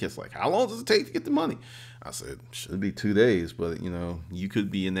money, and kid's like, how long does it take to get the money? I said, should be 2 days, but you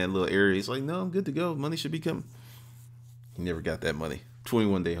could be in that little area. He's like, no, I'm good to go. Money should be coming. He never got that money.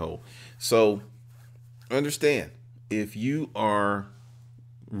 21-day hold. So understand, if you are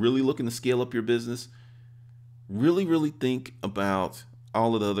really looking to scale up your business, really think about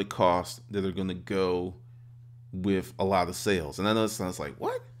all of the other costs that are going to go with a lot of sales. And I know it sounds like,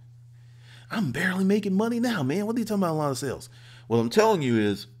 what? I'm barely making money now, man. What are you talking about, a lot of sales? What I'm telling you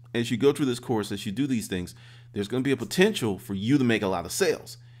is, as you go through this course, as you do these things, there's going to be a potential for you to make a lot of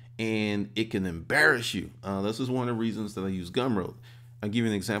sales, and it can embarrass you. This is one of the reasons that I use Gumroad. I'll give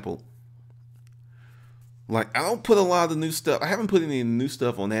you an example. Like, I don't put a lot of the new stuff. I haven't put any new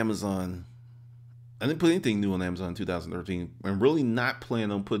stuff on Amazon. I didn't put anything new on Amazon in 2013. I'm really not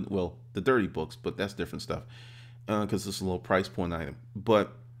planning on putting, well, the dirty books, but that's different stuff, because it's a low price point item.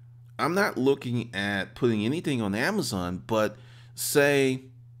 But I'm not looking at putting anything on Amazon. But say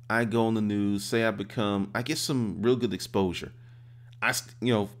I go on the news, say I get some real good exposure.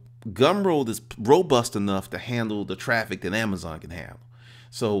 Gumroad is robust enough to handle the traffic that Amazon can handle.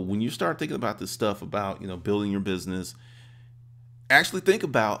 So when you start thinking about this stuff about, building your business, actually think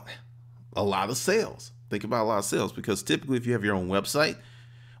about a lot of sales. Think about a lot of sales, because typically if you have your own website,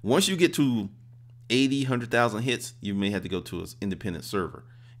 once you get to 80, 100,000 hits, you may have to go to an independent server.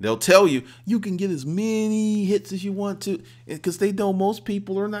 They'll tell you can get as many hits as you want to, because they know most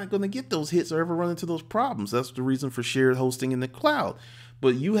people are not going to get those hits or ever run into those problems. That's the reason for shared hosting in the cloud.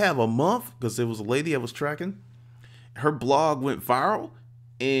 But you have a month, because there was a lady I was tracking, her blog went viral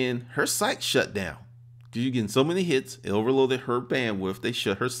and her site shut down. Because you're getting so many hits, it overloaded her bandwidth, they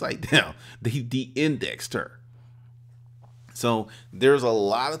shut her site down. They de-indexed her. So there's a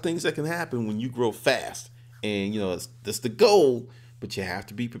lot of things that can happen when you grow fast. And that's the goal, but you have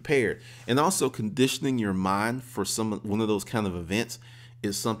to be prepared. And also conditioning your mind for one of those kind of events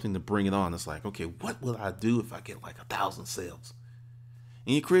is something to bring it on. It's like, okay, what will I do if I get like 1,000 sales?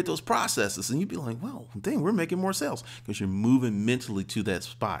 And you create those processes, and you'd be like, well, dang, we're making more sales, because you're moving mentally to that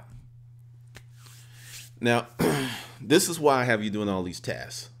spot. Now, this is why I have you doing all these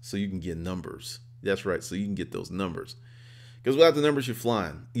tasks, so you can get numbers. That's right, so you can get those numbers. Because without the numbers, you're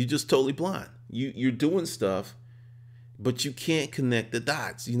flying. You're just totally blind. You're doing stuff, but you can't connect the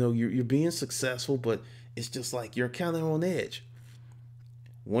dots. You're being successful, but it's just like you're kind of on edge.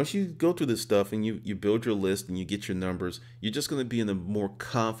 Once you go through this stuff and you build your list and you get your numbers, you're just going to be in a more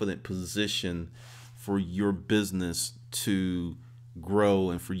confident position for your business to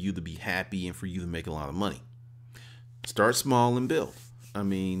grow and for you to be happy and for you to make a lot of money. Start small and build. I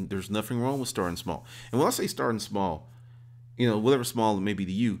mean, there's nothing wrong with starting small. And when I say starting small, whatever small it may be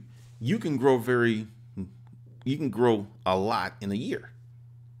to you, you can grow a lot in a year.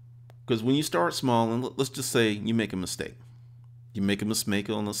 Because when you start small, and let's just say you make a mistake. You make a mistake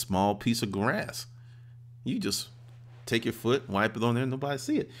on a small piece of grass. You just take your foot, wipe it on there, and nobody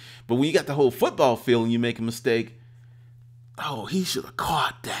see it. But when you got the whole football field and you make a mistake, oh, he should have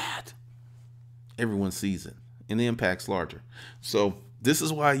caught that. Everyone sees it, and the impact's larger. So this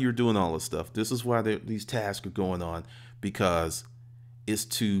is why you're doing all this stuff. This is why these tasks are going on, because it's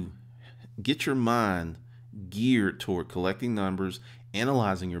to get your mind geared toward collecting numbers,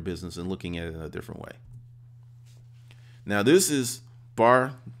 analyzing your business, and looking at it in a different way. Now, this is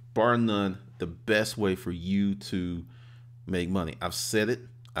bar none the best way for you to make money. I've said it.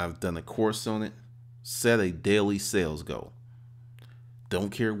 I've done a course on it. Set a daily sales goal.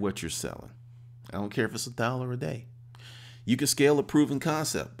 Don't care what you're selling. I don't care if it's $1 a day. You can scale a proven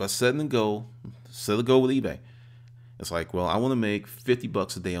concept by setting a goal. Set a goal with eBay. It's like, well, I want to make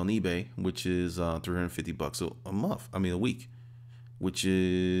 $50 a day on eBay, which is $350 a week, which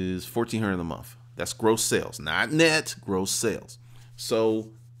is $1,400 a month. That's gross sales, not net, gross sales.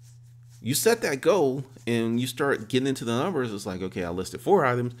 So you set that goal and you start getting into the numbers. It's like, okay, I listed 4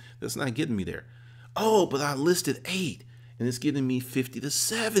 items. That's not getting me there. Oh, but I listed 8 and it's getting me $50 to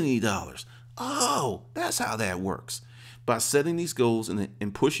 $70. Oh, that's how that works. By setting these goals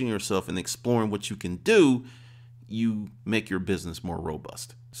and pushing yourself and exploring what you can do, you make your business more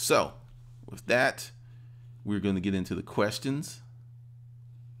robust. So with that, we're going to get into the questions.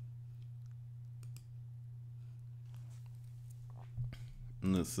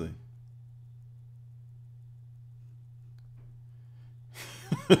 Let's see.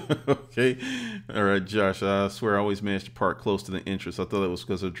 Okay. All right, Josh. I swear I always managed to park close to the entrance. I thought it was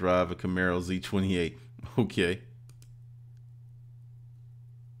because I drive a Camaro Z28. Okay.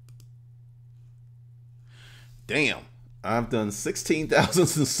 Damn. I've done 16,000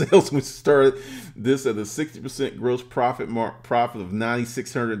 in sales. We started this at a 60% gross profit profit of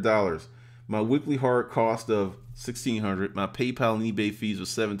 $9,600. My weekly hard cost of $1,600. My PayPal and eBay fees was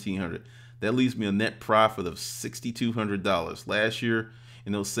 $1,700. That leaves me a net profit of $6,200. Last year,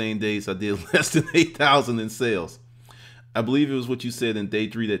 in those same days, I did less than 8,000 in sales. I believe it was what you said in day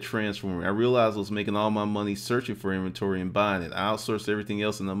 3 that transformed me. I realized I was making all my money searching for inventory and buying it. I outsourced everything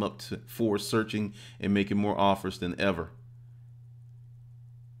else, and I'm up to 4 searching and making more offers than ever.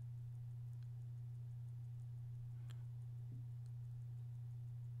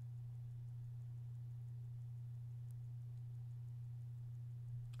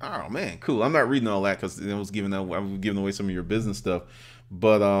 Oh man, cool. I'm not reading all that because I was giving away some of your business stuff.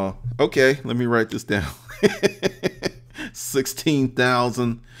 But okay, let me write this down.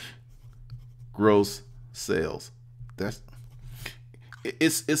 16,000 gross sales. That's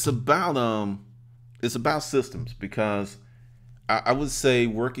it's about systems, because I would say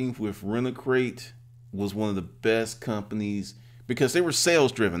working with Rent-A-Crate was one of the best companies because they were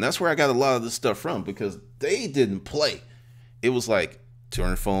sales driven. That's where I got a lot of this stuff from, because they didn't play. It was like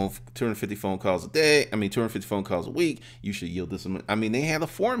 250 phone calls a day. I mean, 250 phone calls a week. You should yield this. I mean, they had a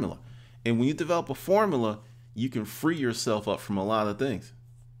formula. And when you develop a formula, you can free yourself up from a lot of things.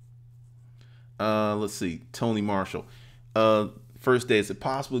 Let's see. Tony Marshall. First day, is it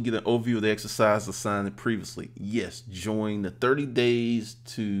possible to get an overview of the exercise assigned previously? Yes. Join the 30 days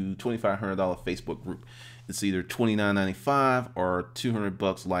to $2,500 Facebook group. It's either $29.95 or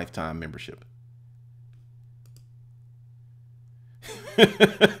 $200 lifetime membership.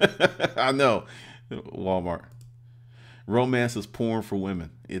 I know. Walmart. Romance is porn for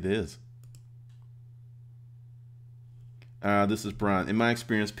women. It is. This is Brian. In my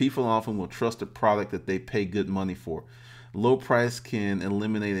experience, people often will trust a product that they pay good money for. Low price can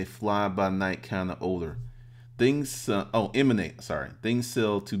eliminate a fly-by-night kind of odor. Things Things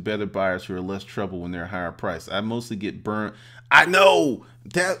sell to better buyers who are less trouble when they're higher priced. I mostly get burned. I know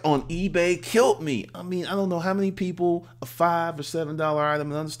that on eBay killed me. I mean, I don't know how many people a $5 or $7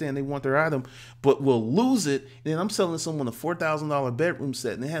 item, and understand they want their item, but will lose it. And then I'm selling someone a $4,000 bedroom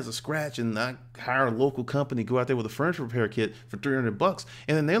set, and it has a scratch, and I hire a local company, go out there with a furniture repair kit for $300,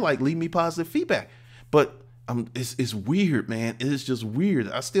 and then they're like, leave me positive feedback. But it's weird, man. It is just weird.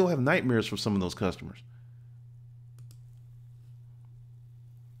 I still have nightmares for some of those customers.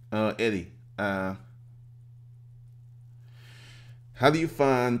 Eddie, how do you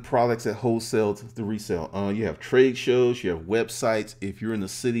find products at wholesale to resale? You have trade shows, you have websites. If you're in a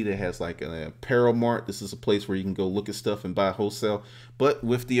city that has like an apparel mart, this is a place where you can go look at stuff and buy wholesale. But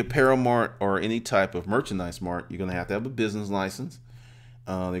with the apparel mart or any type of merchandise mart, you're going to have a business license.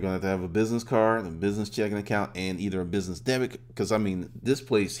 They're going to have a business card, a business checking account, and either a business debit. Because, I mean, this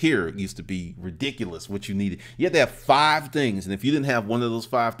place here used to be ridiculous what you needed. You had to have 5 things. And if you didn't have one of those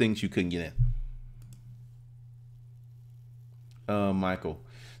 5 things, you couldn't get in. Michael.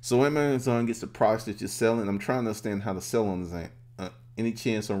 So Amazon gets the products that you're selling. I'm trying to understand how to sell on Amazon. Any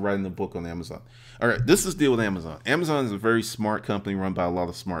chance on writing a book on Amazon? All right, this is the deal with Amazon. Amazon is a very smart company run by a lot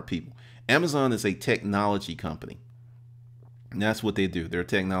of smart people. Amazon is a technology company. And that's what they do. They're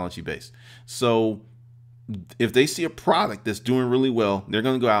technology based. So if they see a product that's doing really well, they're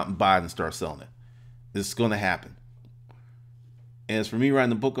going to go out and buy it and start selling it. This is going to happen. And as for me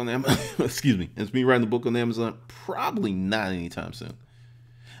writing the book on Amazon, excuse me, as me writing the book on Amazon, probably not anytime soon.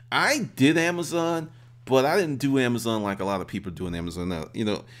 I did Amazon, but I didn't do Amazon like a lot of people doing Amazon now. You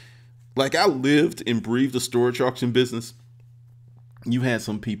know, like I lived and breathed the storage auction business. You had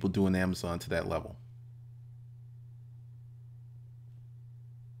some people doing Amazon to that level.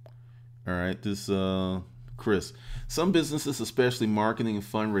 All right, this Chris. Some businesses, especially marketing and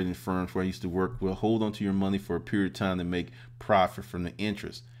fundraising firms where I used to work, will hold on to your money for a period of time to make profit from the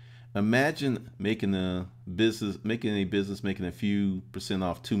interest. Imagine making a business making a few percent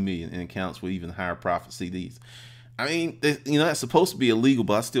off $2 million in accounts with even higher profit CDs. I mean, that's supposed to be illegal,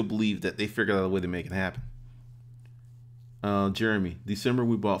 but I still believe that they figured out a way to make it happen. Jeremy, December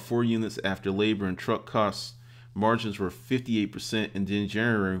we bought 4 units after labor and truck costs. Margins were 58%, and then in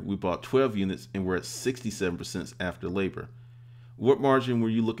January we bought 12 units and we're at 67% after labor. What margin were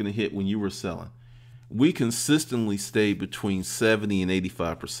you looking to hit when you were selling? We consistently stayed between 70 and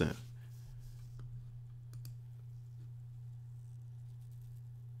 85%.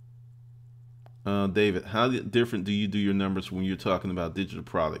 David, how different do you do your numbers when you're talking about digital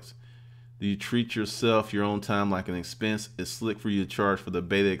products? Do you treat yourself, your own time, like an expense? It's slick for you to charge for the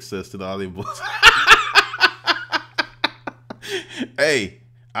beta access to the audiobooks. Hey,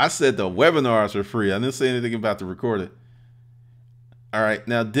 I said the webinars are free. I didn't say anything about the recorded. All right.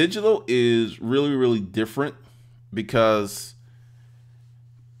 Now, digital is really, really different. because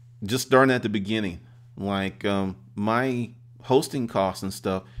just starting at the beginning, like my hosting costs and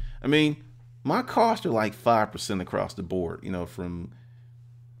stuff. I mean, my costs are like 5% across the board. From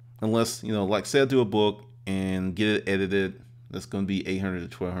unless like say I do a book and get it edited, that's going to be $800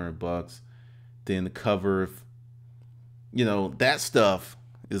 to $1,200. Then the cover, that stuff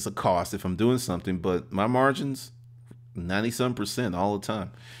is a cost if I'm doing something. But my margins, 97% all the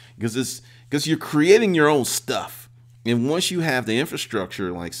time, because you're creating your own stuff. And once you have the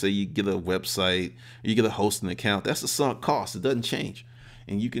infrastructure, like say you get a website, you get a hosting account, that's a sunk cost. It doesn't change.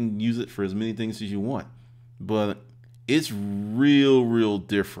 And you can use it for as many things as you want. But it's real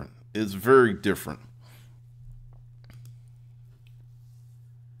different. It's very different.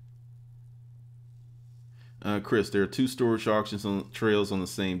 Chris, there are two storage auctions on trails on the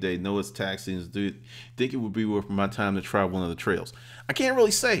same day. No, it's tax season. Do you think it would be worth my time to try one of the trails? I can't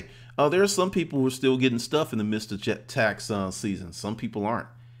really say. There are some people who are still getting stuff in the midst of tax season. Some people aren't.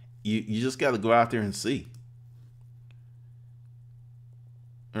 You just got to go out there and see.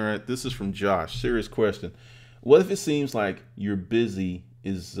 All right, this is from Josh. Serious question. What if it seems like you're busy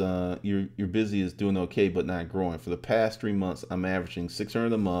is doing okay but not growing? For the past 3 months, I'm averaging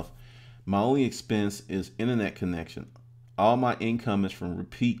 $600 a month. My only expense is internet connection. All my income is from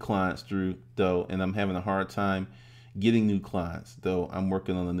repeat clients and I'm having a hard time getting new clients, though I'm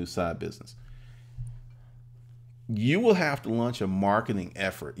working on a new side business. You will have to launch a marketing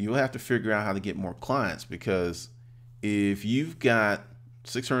effort. You'll have to figure out how to get more clients, because if you've got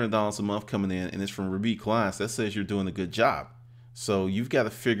 $600 a month coming in and it's from repeat clients, that says you're doing a good job. So you've got to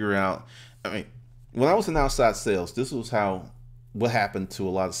figure out. I mean, when I was in outside sales, this was what happened to a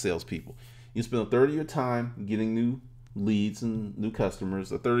lot of salespeople. You spend a third of your time getting new leads and new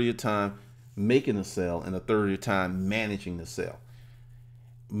customers, a third of your time making a sale, and a third of your time managing the sale.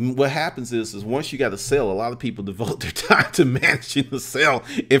 What happens is once you got a sale, a lot of people devote their time to managing the sale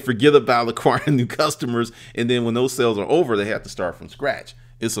and forget about acquiring new customers. And then when those sales are over, they have to start from scratch.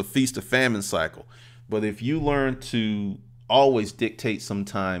 It's a feast or famine cycle. But if you learn to always dictate some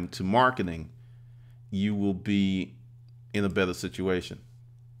time to marketing, you will be in a better situation.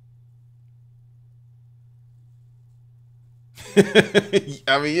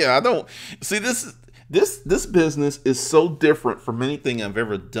 I mean, yeah, I don't see this business is so different from anything I've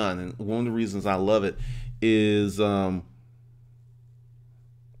ever done, and one of the reasons I love it is I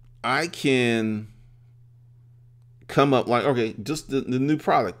can come up like, okay, just the new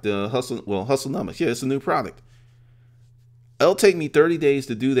product, the Hustlenomics. Yeah, it's a new product. It'll take me 30 days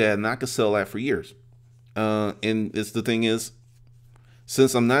to do that, and I could sell that for years. And the thing is,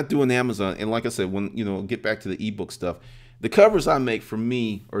 since I'm not doing Amazon, and like I said, when get back to the ebook stuff, the covers I make for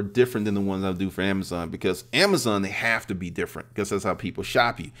me are different than the ones I do for Amazon, because Amazon, they have to be different because that's how people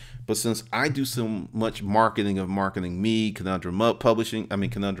shop you. But since I do so much marketing of Marketing Me, Conundrum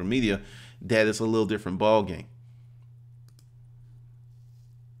Media, that is a little different ball game.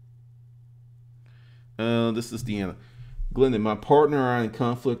 This is Deanna. Glendon, my partner and I are in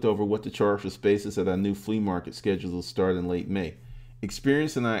conflict over what to charge for spaces at our new flea market scheduled to start in late May.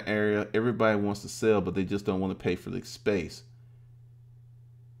 Experience in our area, everybody wants to sell, but they just don't want to pay for the space.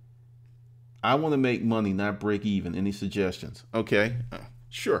 I want to make money, not break even. Any suggestions? Okay,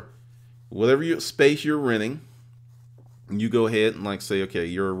 sure. Whatever space you're renting, you go ahead and say, okay,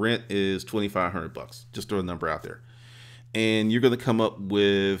 your rent is $2,500. Just throw a number out there. And you're going to come up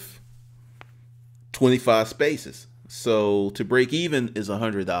with 25 spaces. So to break even is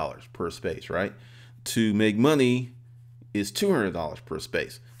 $100 per space, right? To make money is $200 per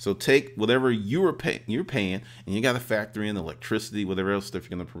space. So take whatever you're paying, and you got to factor in electricity, whatever else stuff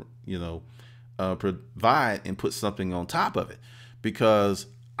you're going to provide, and put something on top of it. Because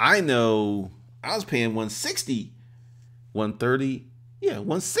I know I was paying $160, $130,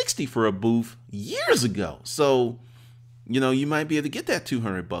 $160 for a booth years ago. So you might be able to get that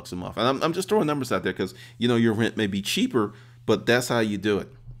 $200 a month. And I'm just throwing numbers out there because your rent may be cheaper, but that's how you do it.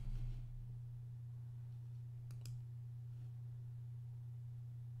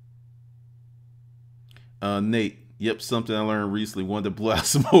 Nate, yep, something I learned recently. Wanted to blow out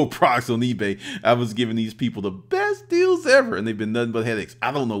some old products on eBay. I was giving these people the best deals ever, and they've been nothing but headaches.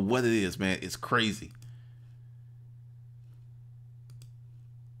 I don't know what it is, man. It's crazy.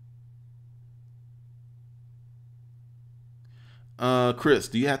 Chris,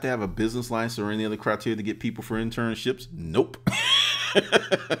 do you have to have a business license or any other criteria to get people for internships? Nope.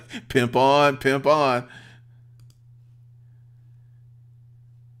 Pimp on, pimp on.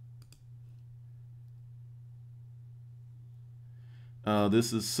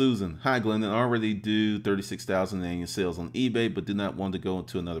 This is Susan. Hi, Glenn. I already do 36,000 annual sales on eBay, but do not want to go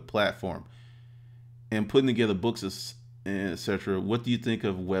into another platform. and putting together books, etc. What do you think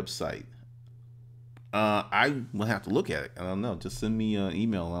of website? I will have to look at it. I don't know. Just send me an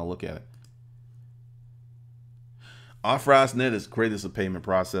email and I'll look at it. Authorize.net is great as a payment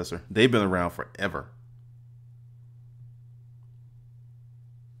processor. They've been around forever.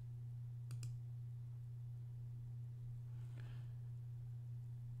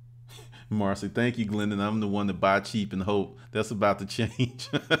 Marcy, thank you, Glendon. I'm the one to buy cheap and hope. That's about to change.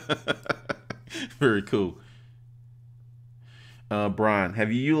 Very cool. Brian,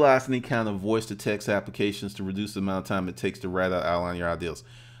 have you utilized any kind of voice to text applications to reduce the amount of time it takes to write out, outline your ideas?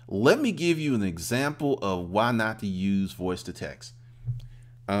 Let me give you an example of why not to use voice to text.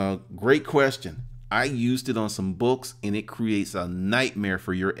 Great question. I used it on some books and it creates a nightmare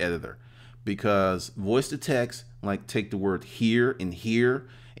for your editor because voice to text, like take the word here and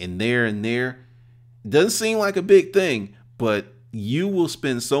there and there, doesn't seem like a big thing, but you will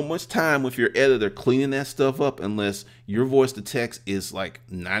spend so much time with your editor cleaning that stuff up unless your voice to text is like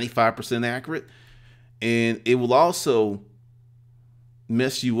 95% accurate. And it will also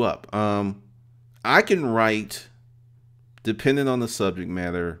mess you up. I can write, depending on the subject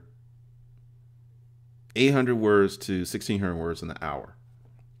matter, 800 words to 1600 words in an hour.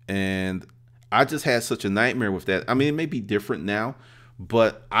 And I just had such a nightmare with that. I mean, it may be different now,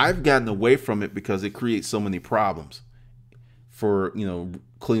 but I've gotten away from it because it creates so many problems for, you know,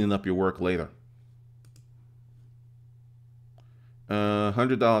 cleaning up your work later.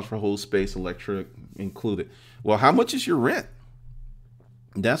 $100 for whole space, electric included. Well, how much is your rent?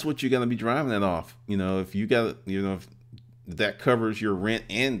 That's what you're going to be driving that off. You know, if you got, you know, if that covers your rent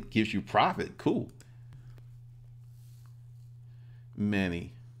and gives you profit, cool.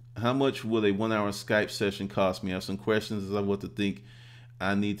 Manny, how much will a 1 hour Skype session cost me? I have some questions as I what to think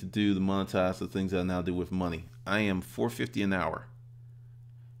I need to do to monetize the things I now do with money. I am $4.50 an hour.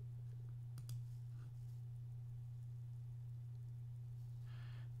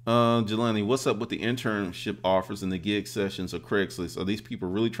 Jelani, what's up with the internship offers and the gig sessions of Craigslist? Are these people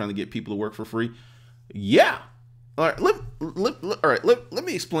really trying to get people to work for free? Yeah. All right. Let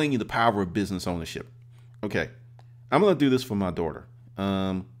me explain you the power of business ownership. Okay. I'm going to do this for my daughter.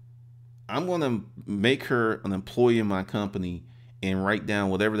 I'm going to make her an employee in my company and write down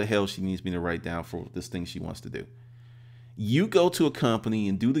whatever the hell she needs me to write down for this thing she wants to do. You go to a company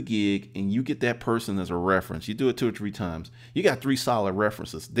and do the gig and you get that person as a reference. You do it 2 or 3 times. You got 3 solid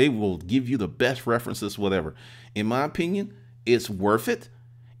references. They will give you the best references, whatever. In my opinion, it's worth it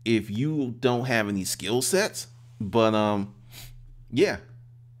if you don't have any skill sets. But yeah,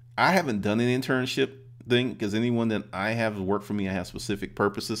 I haven't done an internship thing because anyone that I have work for me, I have specific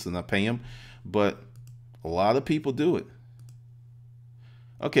purposes and I pay them. But a lot of people do it.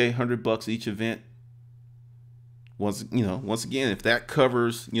 Okay, $100 each event. Once again, if that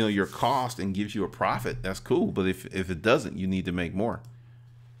covers, you know, your cost and gives you a profit, that's cool. But if it doesn't, you need to make more.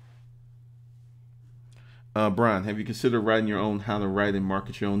 Brian, have you considered writing your own how to write and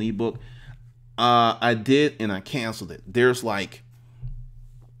market your own ebook? I did, and I canceled it. There's like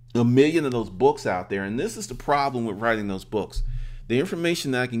a million of those books out there, and this is the problem with writing those books. The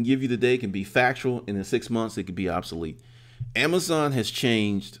information that I can give you today can be factual, and in 6 months it could be obsolete. Amazon has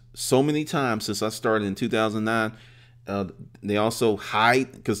changed so many times since I started in 2009. They also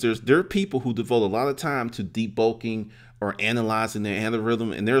hide, because there are people who devote a lot of time to debulking or analyzing their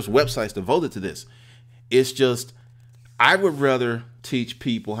algorithm, and there's websites devoted to this. It's just, I would rather teach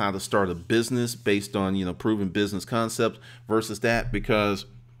people how to start a business based on, you know, proven business concepts versus that, because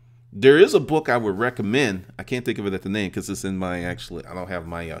there is a book I would recommend. I can't think of it at the name because it's in my, actually, I don't have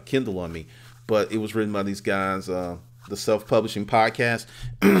my Kindle on me, but it was written by these guys, the Self-Publishing Podcast.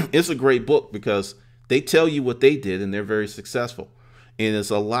 It's a great book because they tell you what they did and they're very successful. And it's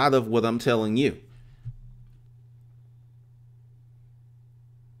a lot of what I'm telling you.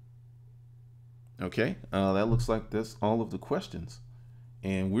 Okay, that looks like that's all of the questions.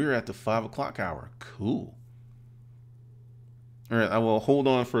 And we're at the 5 o'clock hour. Cool. All right, I will hold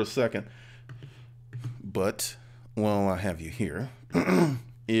on for a second. But while I have you here,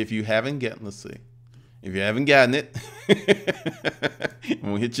 if you haven't gotten, let's see. If you haven't gotten it, I'm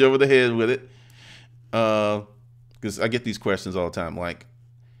going to hit you over the head with it. Because I get these questions all the time. Like,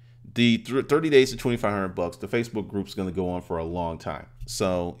 the 30 days to $2,500, the Facebook group is going to go on for a long time.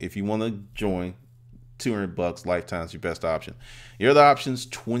 So if you want to join, $200 lifetime is your best option. Your other option's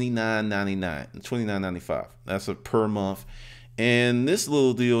 $29.99, $29.95. That's a per month. And this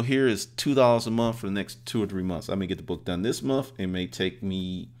little deal here is $2 a month for the next 2 or 3 months. I may get the book done this month. It may take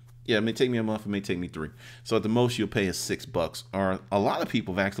me, it may take me a month. It may take me 3. So at the most you'll pay is $6. Or a lot of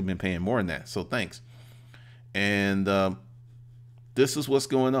people have actually been paying more than that. So thanks. And This is what's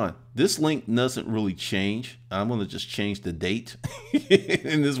going on. This link doesn't really change. I'm going to just change the date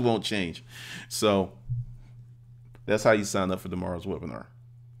and this won't change. So that's how you sign up for tomorrow's webinar.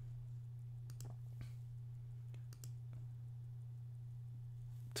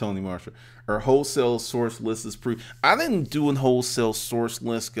 Tony Marshall. Our wholesale source list is I didn't do a wholesale source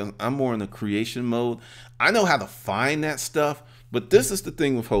list because I'm more in the creation mode. I know how to find that stuff, but this is the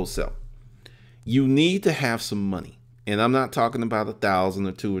thing with wholesale. You need to have some money. And I'm not talking about $1,000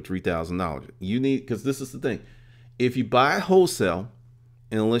 or $2,000 or $3,000. You need, because this is the thing. If you buy wholesale,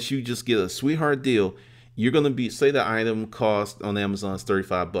 and unless you just get a sweetheart deal, you're going to be, say the item cost on Amazon is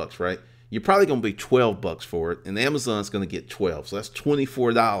 35 bucks, right? You're probably going to be 12 bucks for it, and Amazon's going to get 12. So that's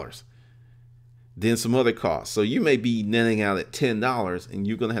 $24. Then some other costs. So you may be netting out at $10, and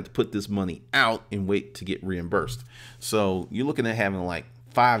you're going to have to put this money out and wait to get reimbursed. So you're looking at having like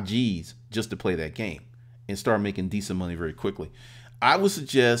 5 G's just to play that game and start making decent money very quickly. I would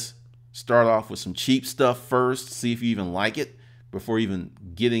suggest start off with some cheap stuff first, see if you even like it before even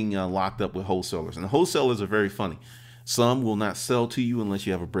getting locked up with wholesalers. And the wholesalers are very funny. Some will not sell to you unless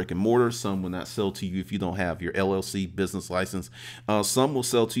you have a brick and mortar. Some will not sell to you if you don't have your LLC business license. Some will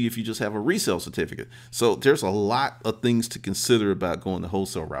sell to you if you just have a resale certificate. So there's a lot of things to consider about going the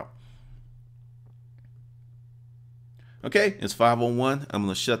wholesale route. Okay, it's 5:01. I'm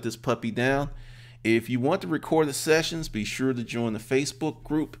going to shut this puppy down. If you want to record the sessions, be sure to join the Facebook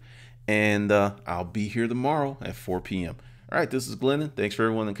group, and I'll be here tomorrow at 4 p.m. All right, this is Glennon. Thanks for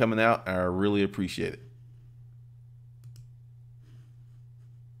everyone coming out. I really appreciate it.